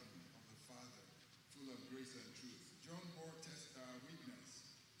begotten of the Father, full of grace and truth. John bore witness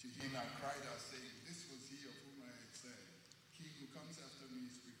to him and cried out, saying, this was he of whom I had said, he who comes after me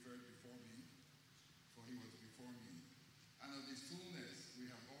is preferred before me, for he was before me. And of his fullness we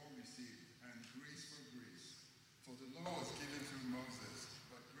have all received, and grace for grace. For the law was given through Moses,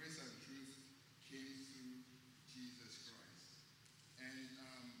 but grace and truth came through Jesus Christ. And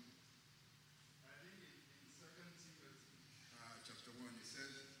I think in 2 Timothy chapter 1, it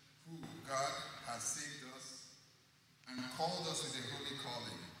says, who God has saved us and called us with a holy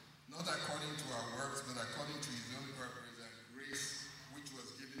calling, not according to our works, but according to his own purpose and grace, which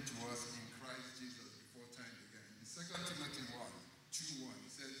was given to us in Christ Jesus before time began. In 2 Timothy 1:2-1,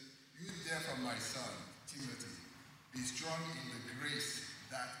 it says, you therefore, my son, Timothy, be strong in the grace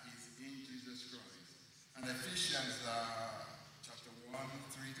that is in Jesus Christ. And Ephesians chapter 1:3-4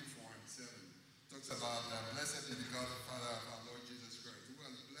 and 7 talks about blessed be the God and Father of our Lord Jesus Christ, who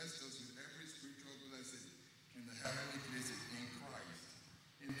has blessed us with every spiritual blessing in the heavenly places in Christ.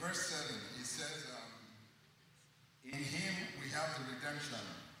 In verse 7, it says, in him we have the redemption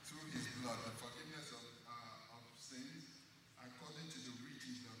through his blood, the forgiveness of sins, according to the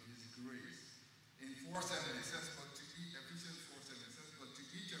riches of his grace. In 4:7, it says, Ephesians 4:7, it says, but to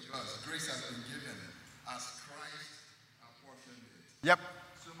each of us grace has been given as Christ apportioned it. Yep.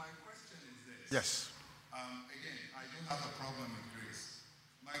 So my question is this. Yes. Again, I don't have a problem with grace.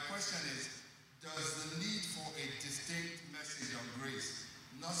 My question is, does the need for a distinct message on grace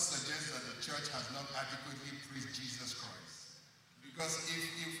not suggest that the church has not adequately preached Jesus Christ? Because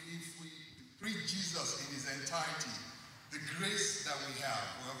if we preach Jesus in his entirety, the grace that we have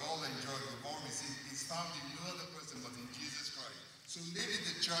all enjoyed, we've all received, is found in no other person but in Jesus Christ. So maybe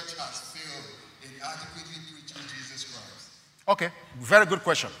the church has failed in adequately preaching Jesus Christ. Okay, very good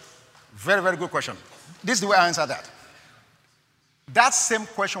question. Very, very good question. This is the way I answer that. That same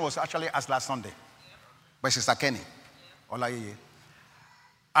question was actually asked last Sunday by Sister Kenny.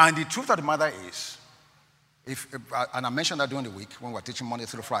 And the truth of the matter is, and I mentioned that during the week when we were teaching Monday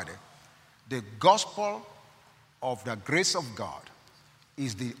through Friday, the gospel of the grace of God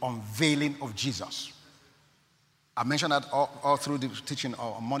is the unveiling of Jesus. I mentioned that all through the teaching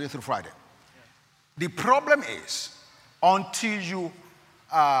on Monday through Friday. The problem is, until you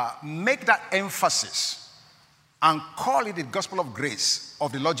make that emphasis and call it the gospel of grace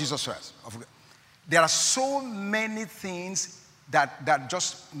of the Lord Jesus Christ, there are so many things that are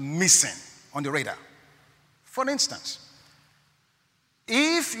just missing on the radar. For instance,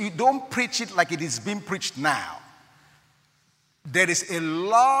 if you don't preach it like it is being preached now, there is a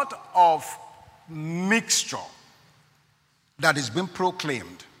lot of mixture that is being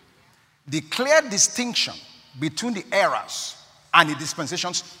proclaimed. The clear distinction between the eras and the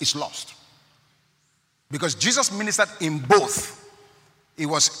dispensations is lost. Because Jesus ministered in both. He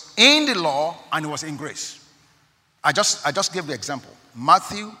was in the law and he was in grace. I just gave the example.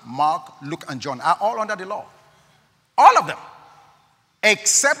 Matthew, Mark, Luke, and John are all under the law. All of them.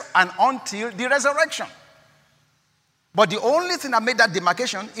 Except and until the resurrection. But the only thing that made that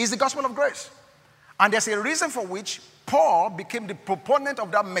demarcation is the gospel of grace. And there's a reason for which Paul became the proponent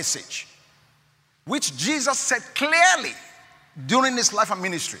of that message, which Jesus said clearly during his life and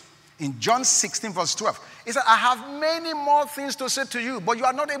ministry. In John 16 verse 12, he said, I have many more things to say to you, but you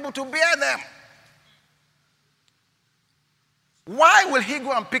are not able to bear them. Why will he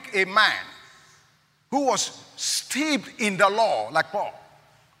go and pick a man who was steeped in the law like Paul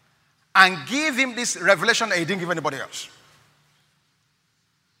and give him this revelation that he didn't give anybody else?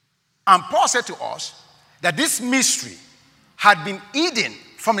 And Paul said to us that this mystery had been hidden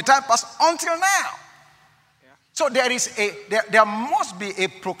from the time past until now. So there must be a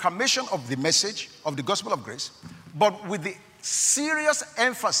proclamation of the message of the gospel of grace, but with the serious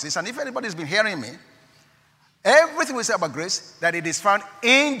emphasis, and if anybody's been hearing me, everything we say about grace, that it is found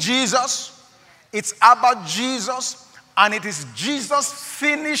in Jesus, it's about Jesus, and it is Jesus'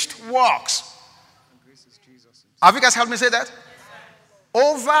 finished works. Have you guys helped me say that?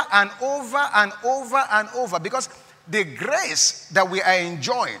 Over and over and over and over, because the grace that we are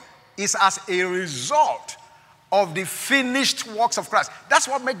enjoying is as a result of the finished works of Christ. That's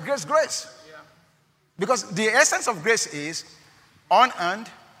what makes grace grace. Because the essence of grace is unearned,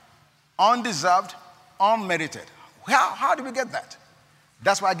 undeserved, unmerited. How do we get that?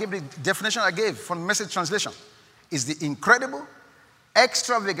 That's why I gave the definition I gave from the Message translation. It's the incredible,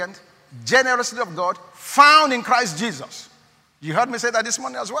 extravagant generosity of God found in Christ Jesus. You heard me say that this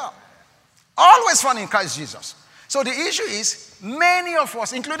morning as well. Always found in Christ Jesus. So the issue is, many of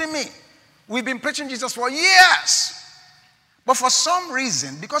us, including me, we've been preaching Jesus for years. But for some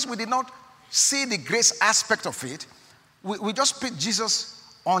reason, because we did not see the grace aspect of it, we just preach Jesus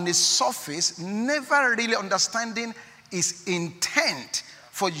on the surface, never really understanding his intent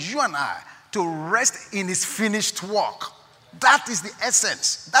for you and I to rest in his finished work. That is the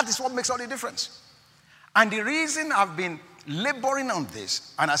essence. That is what makes all the difference. And the reason I've been laboring on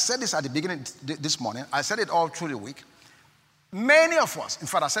this, and I said this at the beginning this morning, I said it all through the week. Many of us, in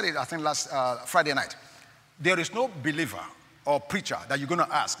fact, I said it, I think last Friday night, there is no believer or preacher that you're going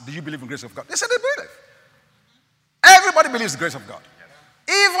to ask, do you believe in the grace of God? They said they believe. Everybody believes the grace of God.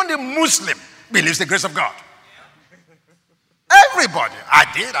 Even the Muslim believes the grace of God. Everybody.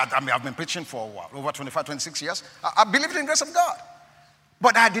 I've been preaching for over 25, 26 years. I believed in the grace of God.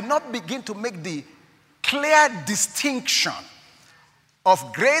 But I did not begin to make the clear distinction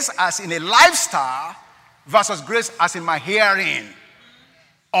of grace as in a lifestyle versus grace as in my hearing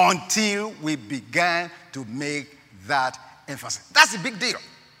until we began to make that emphasis. That's a big deal.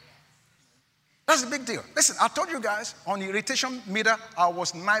 That's a big deal. Listen, I told you guys on the irritation meter, I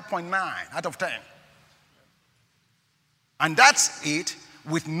was 9.9 out of 10. And that's it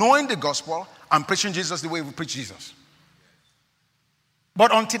with knowing the gospel and preaching Jesus the way we preach Jesus.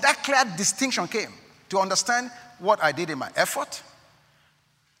 But until that clear distinction came, to understand what I did in my effort,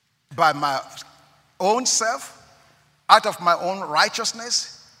 by my own self, out of my own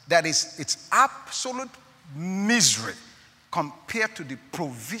righteousness, that is, it's absolute misery compared to the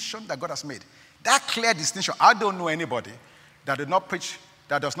provision that God has made. That clear distinction, I don't know anybody that does not preach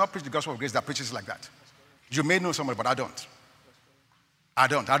the gospel of grace that preaches like that. You may know somebody, but I don't.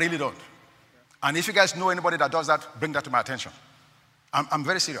 I really don't. And if you guys know anybody that does that, bring that to my attention. I'm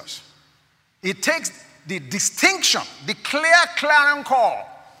very serious. It takes the distinction, the clarion call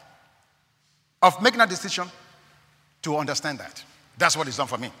of making a decision to understand that. That's what it's done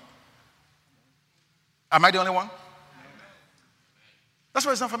for me. Am I the only one? That's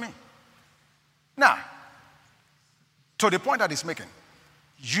what it's done for me. Now, to the point that it's making,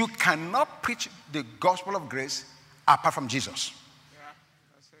 you cannot preach the gospel of grace apart from Jesus.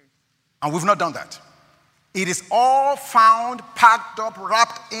 And we've not done that. It is all found, packed up,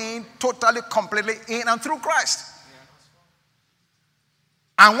 wrapped in, totally, completely in and through Christ.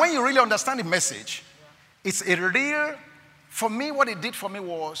 And when you really understand the message, it's a real, for me, what it did for me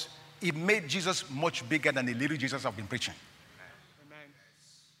was, it made Jesus much bigger than the little Jesus I've been preaching.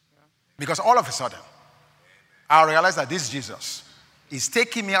 Because all of a sudden, I realized that this Jesus is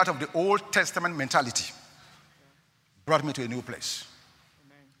taking me out of the Old Testament mentality, brought me to a new place.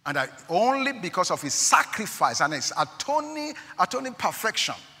 And only because of his sacrifice and his atoning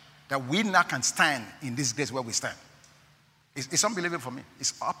perfection that we now can stand in this place where we stand. It's unbelievable for me.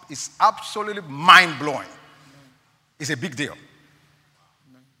 It's absolutely mind-blowing. It's a big deal.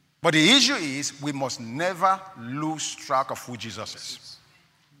 But the issue is we must never lose track of who Jesus is.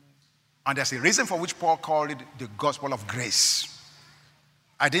 And there's a reason for which Paul called it the gospel of grace.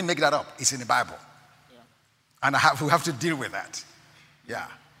 I didn't make that up. It's in the Bible. And we have to deal with that. Yeah.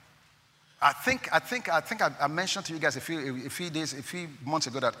 I think I mentioned to you guys a few months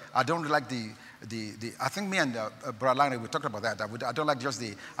ago that I don't like I think me and Brother Lange, we talked about that. I don't like just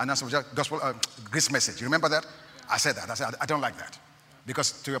the announcement of gospel grace message. You remember that? I said that. I said I don't like that.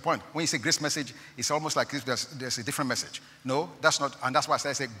 Because to your point, when you say grace message, it's almost like if there's a different message. No, that's not, and that's why I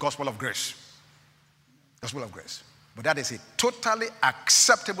say gospel of grace. Gospel of grace. But that is a totally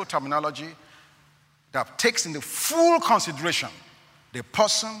acceptable terminology that takes into full consideration the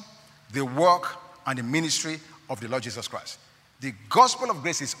person, the work, and the ministry of the Lord Jesus Christ. The gospel of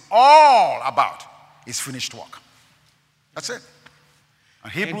grace is all about his finished work. That's it.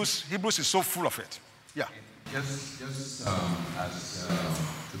 And Hebrews is so full of it. Yeah. Just as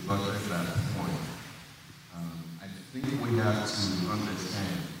to buttress that point, I think we have to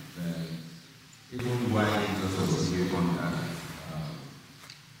understand that even while Jesus was here on earth,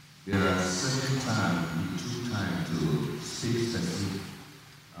 there are certain times he took time to speak specific,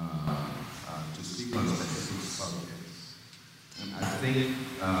 to speak on specific subjects. And I think,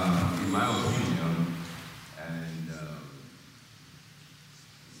 in my opinion, and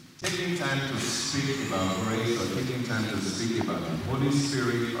taking time to speak about grace, or taking time to speak about the Holy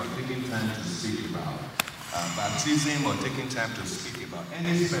Spirit, or taking time to speak about baptism, or taking time to speak about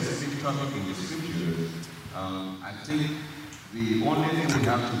any specific topic in the scripture, I think the only thing we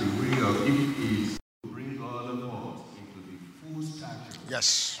have to be aware of is to bring all of us into the full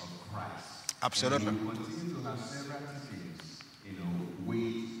stature of Christ. Absolutely. And we continue to have several teachings,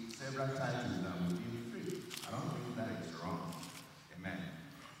 with several titles that will be free. I don't think that is wrong. Amen.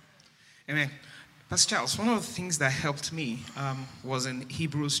 Amen. Pastor Charles, one of the things that helped me was in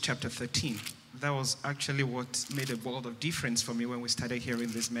Hebrews chapter 13. That was actually what made a world of difference for me when we started hearing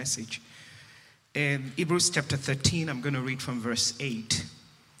this message. In Hebrews chapter 13, I'm going to read from verse 8.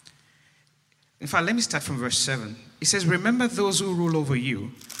 In fact, let me start from verse 7. It says, "Remember those who rule over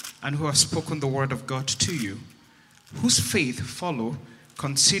you and who have spoken the word of God to you, whose faith follow,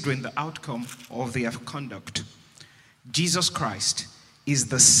 considering the outcome of their conduct. Jesus Christ is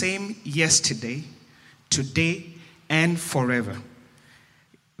the same yesterday, today, and forever."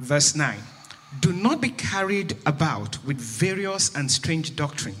 Verse 9. "Do not be carried about with various and strange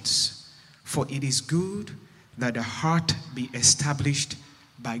doctrines, for it is good that the heart be established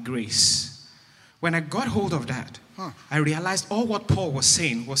by grace." When I got hold of that, I realized all what Paul was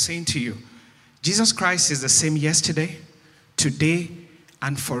saying to you. Jesus Christ is the same yesterday, today,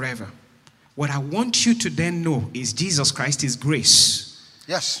 and forever. What I want you to then know is Jesus Christ is grace.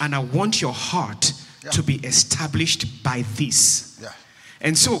 Yes. And I want your heart to be established by this. Yeah.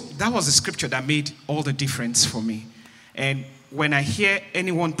 And so that was the scripture that made all the difference for me. And when I hear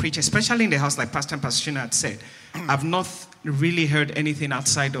anyone preach, especially in the house, like Pastor and Pastor Shina had said, I've not really heard anything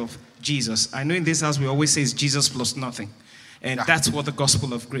outside of Jesus. I know in this house we always say it's Jesus plus nothing. And that's what the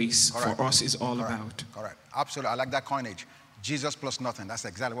gospel of grace for us is all about. Correct. Absolutely. I like that coinage. Jesus plus nothing. That's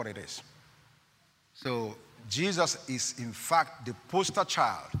exactly what it is. So Jesus is, in fact, the poster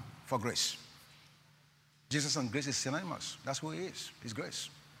child for grace. Jesus and grace is synonymous. That's who he is. He's grace.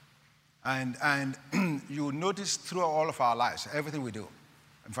 And you notice through all of our lives, everything we do.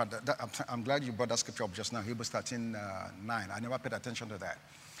 In fact, I'm glad you brought that scripture up just now, Hebrews 13:9. I never paid attention to that.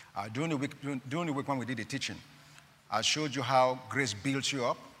 During the week when we did the teaching, I showed you how grace builds you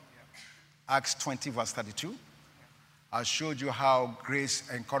up. Acts 20 verse 32. I showed you how grace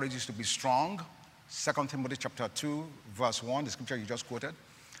encourages to be strong. 2 Timothy chapter 2, verse 1, the scripture you just quoted.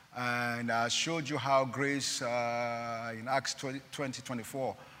 And I showed you how grace in Acts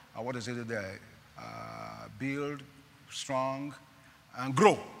 20:24, what does it do there? Build, strong, and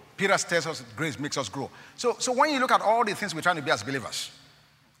grow. Peter tells us that grace makes us grow. So when you look at all the things we're trying to be as believers,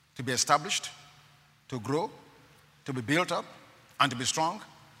 to be established, to grow, to be built up, and to be strong,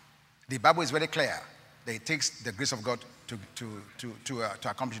 the Bible is very clear that it takes the grace of God to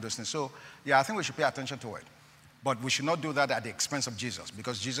accomplish those things. So, yeah, I think we should pay attention to it. But we should not do that at the expense of Jesus,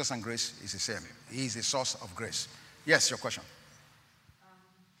 because Jesus and grace is the same. He is the source of grace. Yes, your question.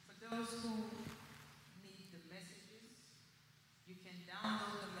 For those who need the messages, you can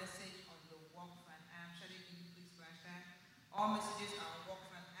download the message on the Walkman app. Shall you please flash that? All messages are on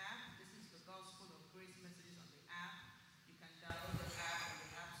Walkman app. This is the Gospel of Grace messages on the app. You can download the app on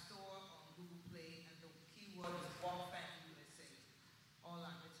the App Store, on Google Play, and the keyword is Walkman USA. All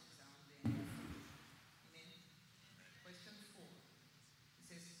our messages are on there. Amen. Question 4.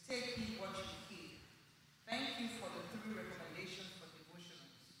 It says, take heed what you hear. Thank you for the 3 recommendations for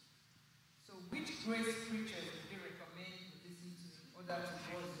devotionals. So which grace preachers would you recommend to listen to in order to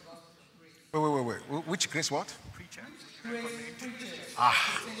grow the gospel of grace? Wait. Which grace what? Grace preachers. Would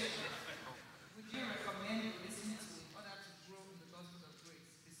you recommend to listen to in order to grow in the gospel of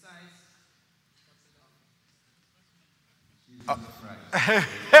grace besides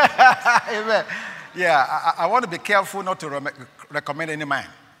Amen. Yeah, I want to be careful not to recommend any man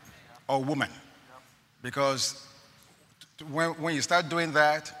or woman, because when you start doing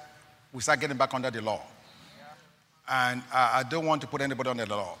that, we start getting back under the law. And I don't want to put anybody under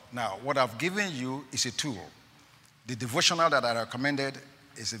the law. Now, what I've given you is a tool. The devotional that I recommended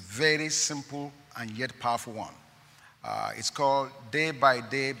is a very simple and yet powerful one. It's called Day by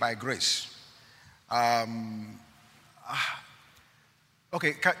Day by Grace.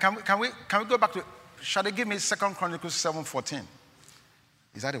 Okay, can we go back to, shall they give me 2 Chronicles 7:14?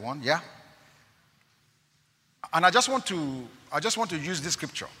 Is that the one? Yeah? And I just want to use this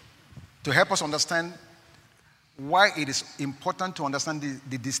scripture to help us understand why it is important to understand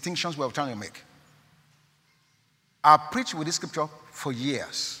the distinctions we're trying to make. I preached with this scripture for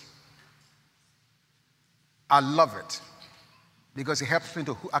years. I love it because it helps me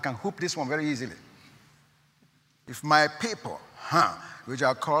I can hoop this one very easily. If my people, which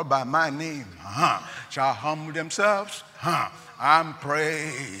are called by my name, shall humble themselves, and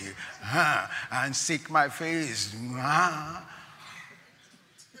pray, and seek my face,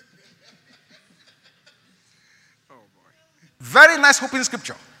 Very nice hooping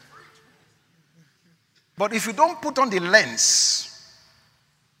scripture. But if you don't put on the lens,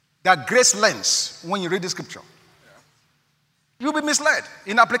 that grace lens, when you read the scripture, you'll be misled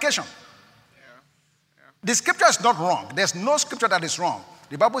in application. The scripture is not wrong. There's no scripture that is wrong.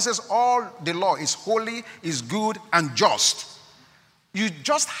 The Bible says all the law is holy, is good, and just. You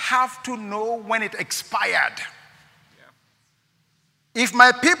just have to know when it expired. If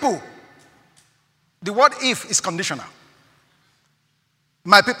my people, the word if is conditional.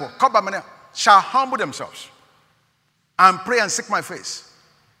 My people, called by my name, shall humble themselves and pray and seek my face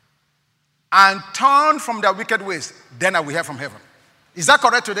and turn from their wicked ways, then I will hear from heaven. Is that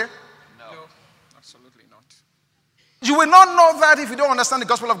correct today? No, absolutely not. You will not know that if you don't understand the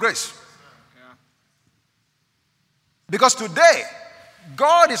gospel of grace. Yeah. Because today,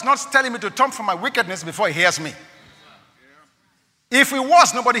 God is not telling me to turn from my wickedness before he hears me. If he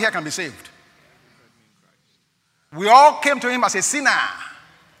was, nobody here can be saved. We all came to him as a sinner.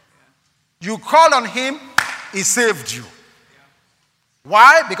 You called on him, he saved you.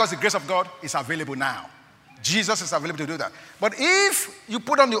 Why? Because the grace of God is available now. Jesus is available to do that. But if you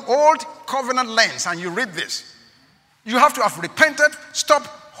put on the old covenant lens and you read this, you have to have repented, stop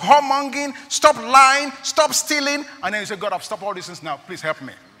whoremongering, stop lying, stop stealing, and then you say, God, I've stopped all these things now. Please help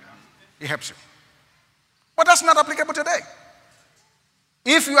me. He helps you. But that's not applicable today.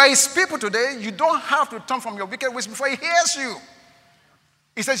 If you are his people today, you don't have to turn from your wicked ways before he hears you.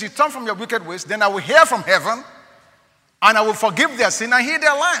 He says, you turn from your wicked ways, then I will hear from heaven, and I will forgive their sin and heal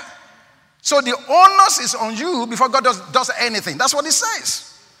their land. So the onus is on you before God does anything. That's what he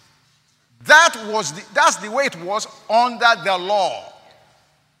says. That's the way it was under the law.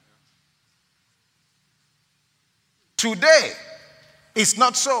 Today, it's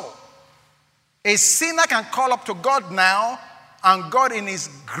not so. A sinner can call up to God now, and God, in his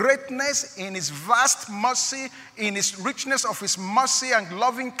greatness, in his vast mercy, in his richness of his mercy and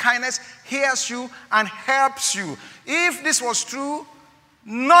loving kindness, hears you and helps you. If this was true,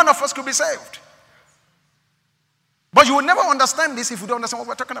 none of us could be saved. But you will never understand this if you don't understand what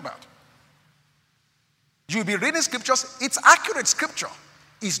we're talking about. You'll be reading scriptures. It's accurate scripture.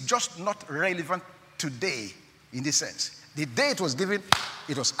 It's just not relevant today in this sense. The day it was given,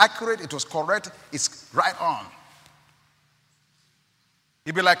 it was accurate, it was correct, it's right on.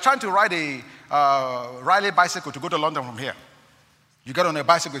 It'd be like trying to ride a Riley bicycle to go to London from here. You get on a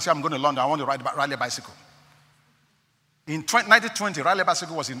bicycle, you say, I'm going to London, I want to ride a Riley bicycle. In 1920, Riley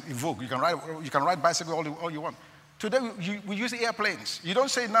bicycle was in vogue. You can ride bicycle all you want. Today, we use airplanes. You don't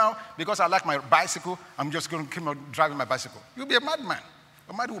say now, because I like my bicycle, I'm just going to keep on driving my bicycle. You'll be a madman,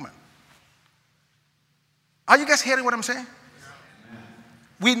 a mad woman. Are you guys hearing what I'm saying?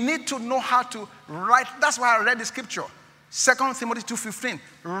 We need to know how to write. That's why I read the scripture. 2 Timothy 2:15.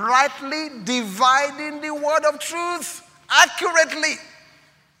 Rightly dividing the word of truth accurately.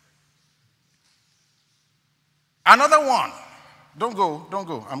 Another one. Don't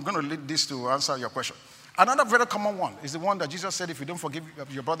go. I'm going to lead this to answer your question. Another very common one is the one that Jesus said, if you don't forgive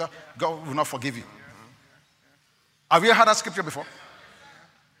your brother, God will not forgive you. Have you heard that scripture before?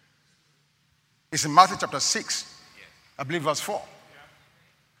 It's in Matthew chapter 6, I believe verse 4.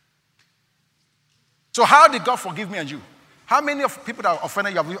 So how did God forgive me and you? How many of people that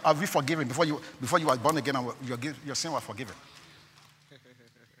offended you have you forgiven before you were born again and your sin was forgiven?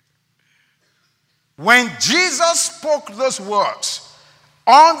 When Jesus spoke those words,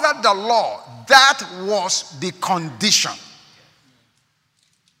 under the law, that was the condition.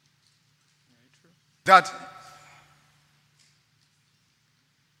 That,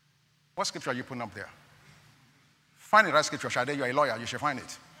 what scripture are you putting up there? Find the right scripture, Shade. You're a lawyer, you should find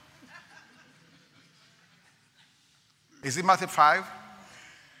it. Is it Matthew 5? 5,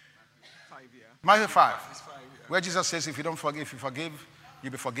 yeah. Matthew 5. It's 5, yeah. Where Jesus says, if you don't forgive, if you forgive,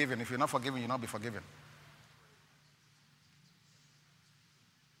 you'll be forgiven. If you're not forgiven, you'll not be forgiven.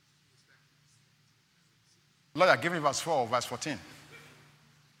 Lawyer, give me verse 4 or verse 14.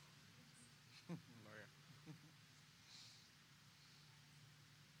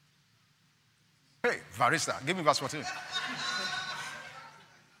 Hey, Varista, give me verse 14.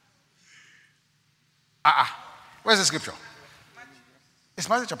 Where's the scripture? It's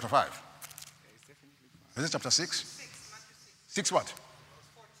Matthew chapter 5. Is it chapter 6? 6 what?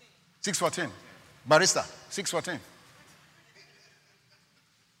 6:14. Barista, 6:14.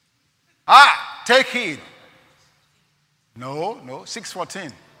 Take heed. No,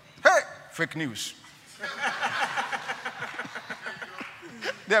 6:14. Hey, fake news.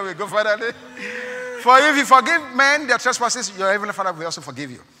 There we go, Father. For if you forgive men their trespasses, your heavenly Father will also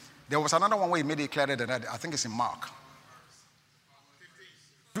forgive you. There was another one where he made it clearer than that. I think it's in Mark.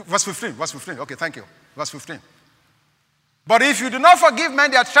 Verse 15. Okay, thank you. Verse 15. But if you do not forgive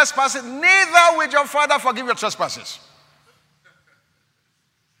men their trespasses, neither will your Father forgive your trespasses.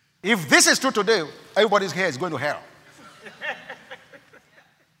 If this is true today, everybody's here is going to hell.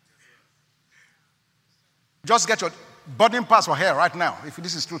 Just get your boarding pass for hell right now, if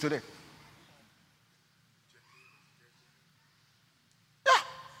this is true today. Yeah.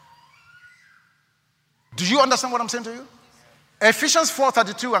 Do you understand what I'm saying to you? Ephesians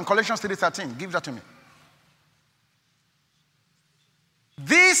 4:32 and Colossians 3:13. Give that to me.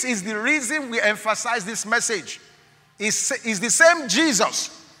 This is the reason we emphasize this message. It's the same Jesus,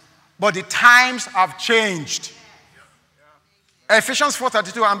 but the times have changed. Ephesians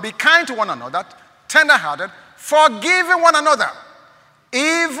 4:32, and be kind to one another, tender-hearted, forgiving one another,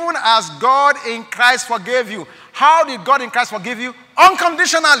 even as God in Christ forgave you. How did God in Christ forgive you?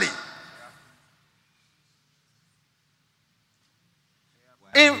 Unconditionally.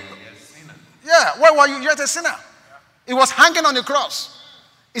 Why were you yet a sinner? It was hanging on the cross.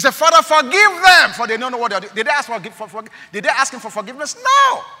 He said, Father, forgive them, for they don't know what they are doing. Did they ask him for forgiveness?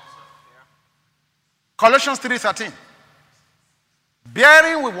 No. Colossians 3:13.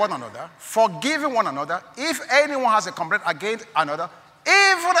 Bearing with one another, forgiving one another, if anyone has a complaint against another,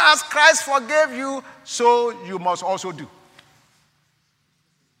 even as Christ forgave you, so you must also do.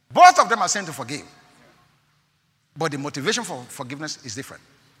 Both of them are saying to forgive. But the motivation for forgiveness is different.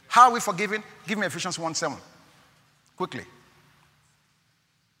 How are we forgiven? Give me Ephesians 1:7. Quickly.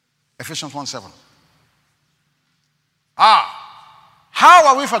 Ephesians 1:7. How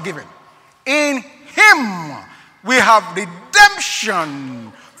are we forgiven? In him we have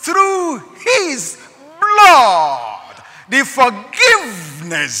redemption through his blood, the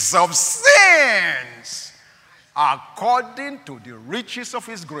forgiveness of sins, according to the riches of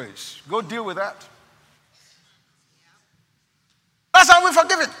his grace. Go deal with that. That's how we're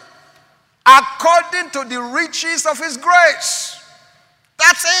forgiven. According to the riches of his grace.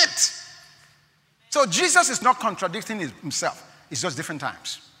 That's it. So Jesus is not contradicting himself. It's just different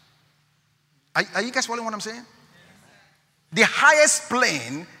times. Are you guys following what I'm saying? The highest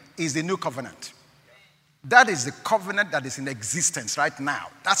plane is the new covenant. That is the covenant that is in existence right now.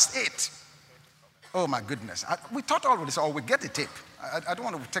 That's it. Oh my goodness. We thought all of this, or we get the tape. I don't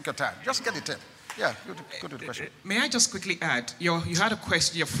want to take your time. Just get the tape. Yeah, go to the question. May I just quickly add, you had a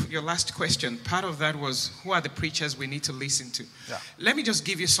question, your last question, part of that was, who are the preachers we need to listen to? Yeah. Let me just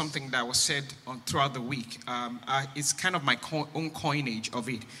give you something that was said throughout the week. It's kind of my own coinage of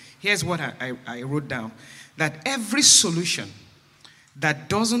it. Here's what I wrote down. That every solution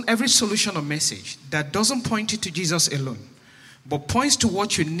or message that doesn't point you to Jesus alone, but points to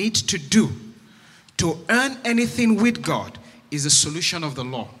what you need to do to earn anything with God, is the solution of the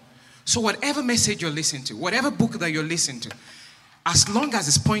law. So whatever message you're listening to, whatever book that you're listening to, as long as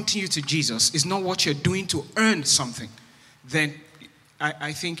it's pointing you to Jesus, is not what you're doing to earn something, then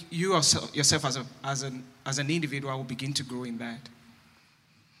I think you yourself as an individual will begin to grow in that.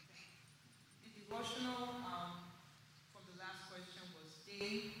 The devotional for the last question was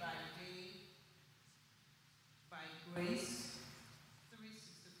day by grace.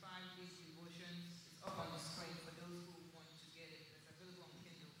 365 days devotions is up on the screen for those who want to get it. It's available on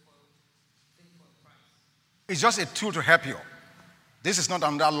Kindle for a price. It's just a tool to help you. This is not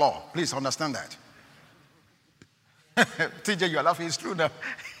under law. Please understand that. TJ, you're laughing. It's true now.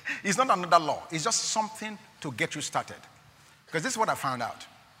 It's not under law. It's just something to get you started. Because this is what I found out.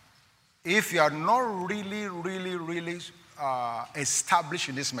 If you are not really established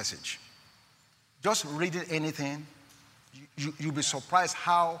in this message, just reading anything, you'll be surprised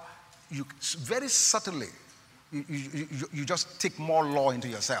how you very subtly you just take more law into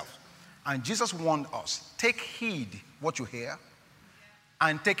yourself. And Jesus warned us, take heed what you hear,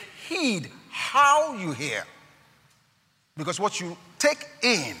 and take heed how you hear. Because what you take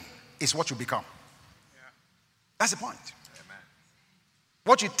in is what you become. That's the point. Amen.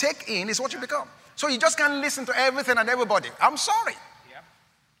 What you take in is what you become. So you just can't listen to everything and everybody. I'm sorry. Yep.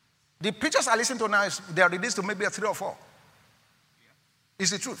 The preachers I listen to now, they are reduced to maybe 3 or 4. Yep.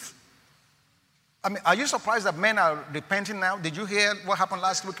 It's the truth. I mean, are you surprised that men are repenting now? Did you hear what happened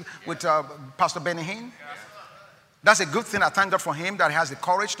last week with Pastor Benny Hinn? Yes. That's a good thing. I thank God for him that he has the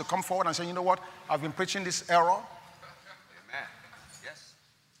courage to come forward and say, you know what? I've been preaching this error. Amen. Yes.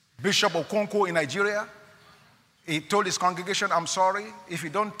 Bishop Okonkwo in Nigeria, he told his congregation, I'm sorry. If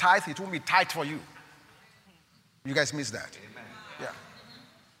you don't tithe, it won't be tithe for you. You guys missed that. Amen. Yeah.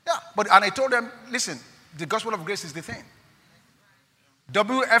 Yeah. And I told them, listen, the gospel of grace is the thing.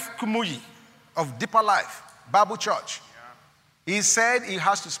 W.F. Kumuyi of Deeper Life Bible Church, he said he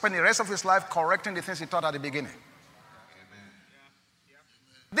has to spend the rest of his life correcting the things he taught at the beginning.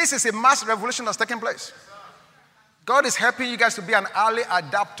 This is a mass revolution that's taking place. God is helping you guys to be an early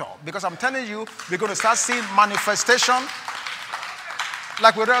adapter, because I'm telling you, we're going to start seeing manifestation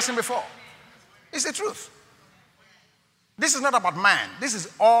like we've never seen before. It's the truth. This is not about man. This is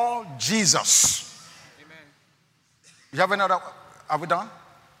all Jesus. Amen. You have any other? Are we done?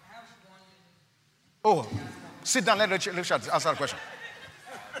 Oh, sit down. Let Richard answer the question.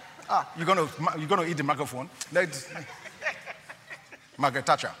 You're going to eat the microphone. Margaret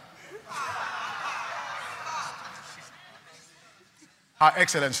Thatcher. Her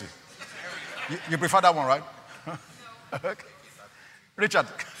Excellency. You prefer that one, right? Okay. Richard.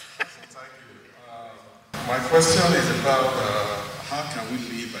 Thank you. My question is about how can we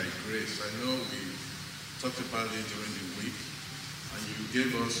live by grace? I know we talked about it during the week, and you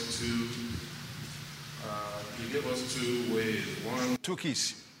gave us two ways. One, 2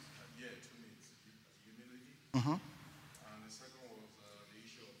 keys. Yeah, 2 keys. Humility. Mm-hmm. And the second was the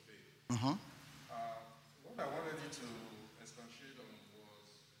issue of faith. Mm-hmm. What I wanted you to expatiate on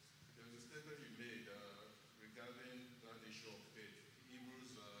was there was a statement you made regarding that issue of faith.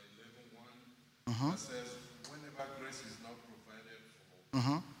 Hebrews 11:1 Mm-hmm. that says, whenever grace is not provided for,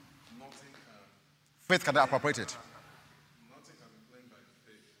 nothing can. Faith can appropriate it. Nothing can be claimed by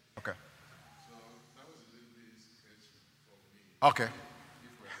faith. Okay. So that was a little bit sketchy for me. Okay.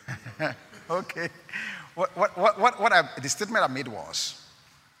 Okay. The statement I made was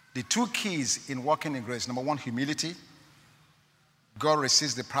the 2 keys in walking in grace. Number 1, humility. God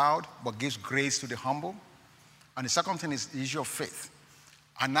resists the proud but gives grace to the humble. And the second thing is the issue of faith.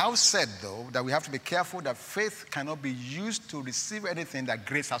 I now said, though, that we have to be careful that faith cannot be used to receive anything that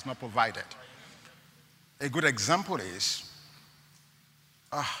grace has not provided. A good example is,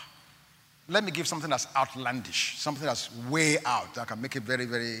 let me give something that's outlandish, something that's way out, that can make it very,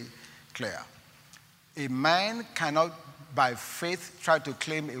 very clear. A man cannot, by faith, try to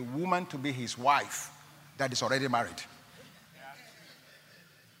claim a woman to be his wife that is already married.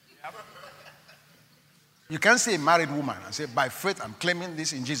 You can't say a married woman and say, by faith, I'm claiming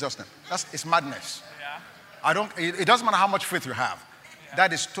this in Jesus' name. It's madness. It doesn't matter how much faith you have.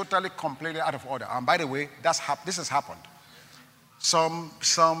 That is totally, completely out of order. And by the way, this has happened. Some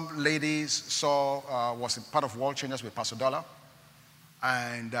ladies was a part of World Changers with Pastor Dollar,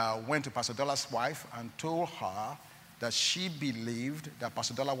 and went to Pastor Dollar's wife and told her that she believed that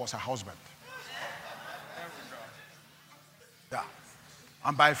Pastor Dollar was her husband. Yeah.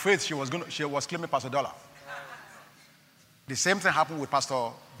 And by faith, she was claiming Pastor Dollar. The same thing happened with Pastor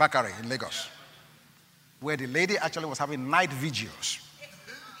Bakari in Lagos, where the lady actually was having night vigils.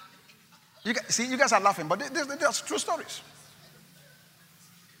 You guys are laughing, but there's true stories.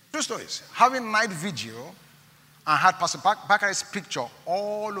 True stories. Having night vigil and had Pastor Bakari's picture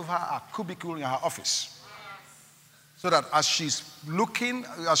all over her cubicle in her office. So that as she's looking,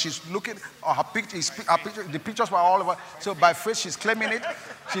 or her picture, the pictures were all over. So by faith, she's claiming it.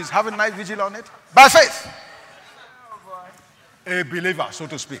 She's having night vigil on it. By faith. A believer, so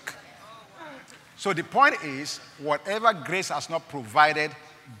to speak. So the point is, whatever grace has not provided,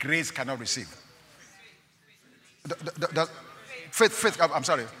 grace cannot receive. Faith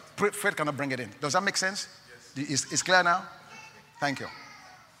cannot bring it in. Does that make sense? It's clear now? Thank you.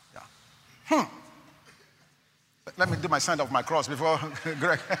 Yeah. Let me do my sign of my cross before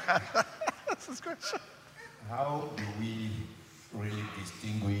Greg. How do we really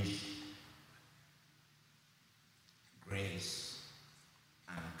distinguish grace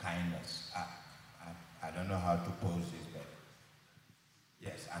and kindness? I don't know how to pose this, but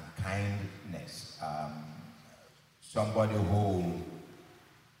yes, and kindness. Somebody who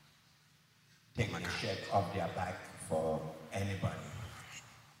takes the shirt off their back for anybody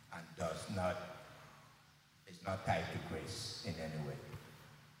and is not tied to grace in any way.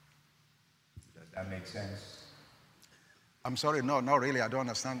 Does that make sense? I'm sorry, no, not really. I don't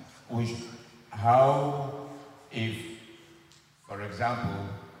understand. How, if, for example,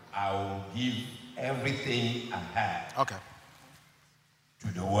 I will give everything I have to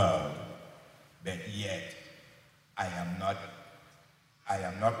the world, but yet I am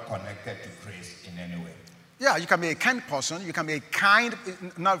not connected to grace in any way. Yeah, you can be a kind person. You can be a kind.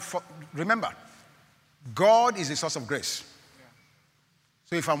 Now, remember, God is the source of grace.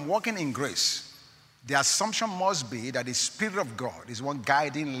 So if I'm walking in grace, the assumption must be that the Spirit of God is one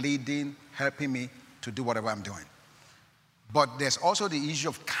guiding, leading, helping me to do whatever I'm doing. But there's also the issue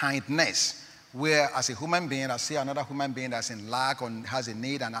of kindness, where as a human being, I see another human being that's in lack or has a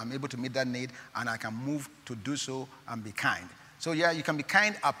need, and I'm able to meet that need, and I can move to do so and be kind. So yeah, you can be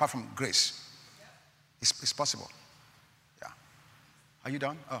kind apart from grace. It's possible. Yeah. Are you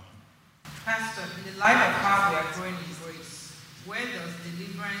done? Oh. Pastor, in the light of how we are growing in grace, where does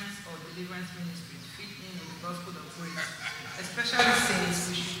deliverance or deliverance ministries fit in the gospel of grace? Especially since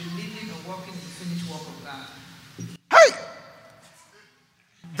we should be living or walking in the finished work of God. Hey!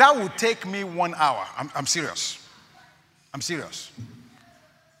 That would take me 1 hour. I'm serious. I'm serious.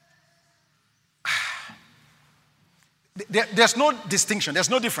 There's no distinction. There's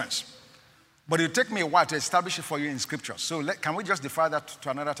no difference. But it will take me a while to establish it for you in Scripture. So can we just defer that to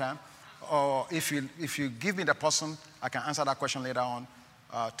another time? Or if you give me the person, I can answer that question later on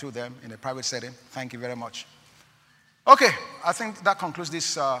to them in a private setting. Thank you very much. Okay, I think that concludes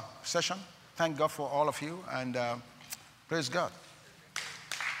this session. Thank God for all of you, and praise God.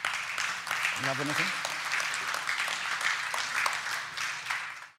 You have anything?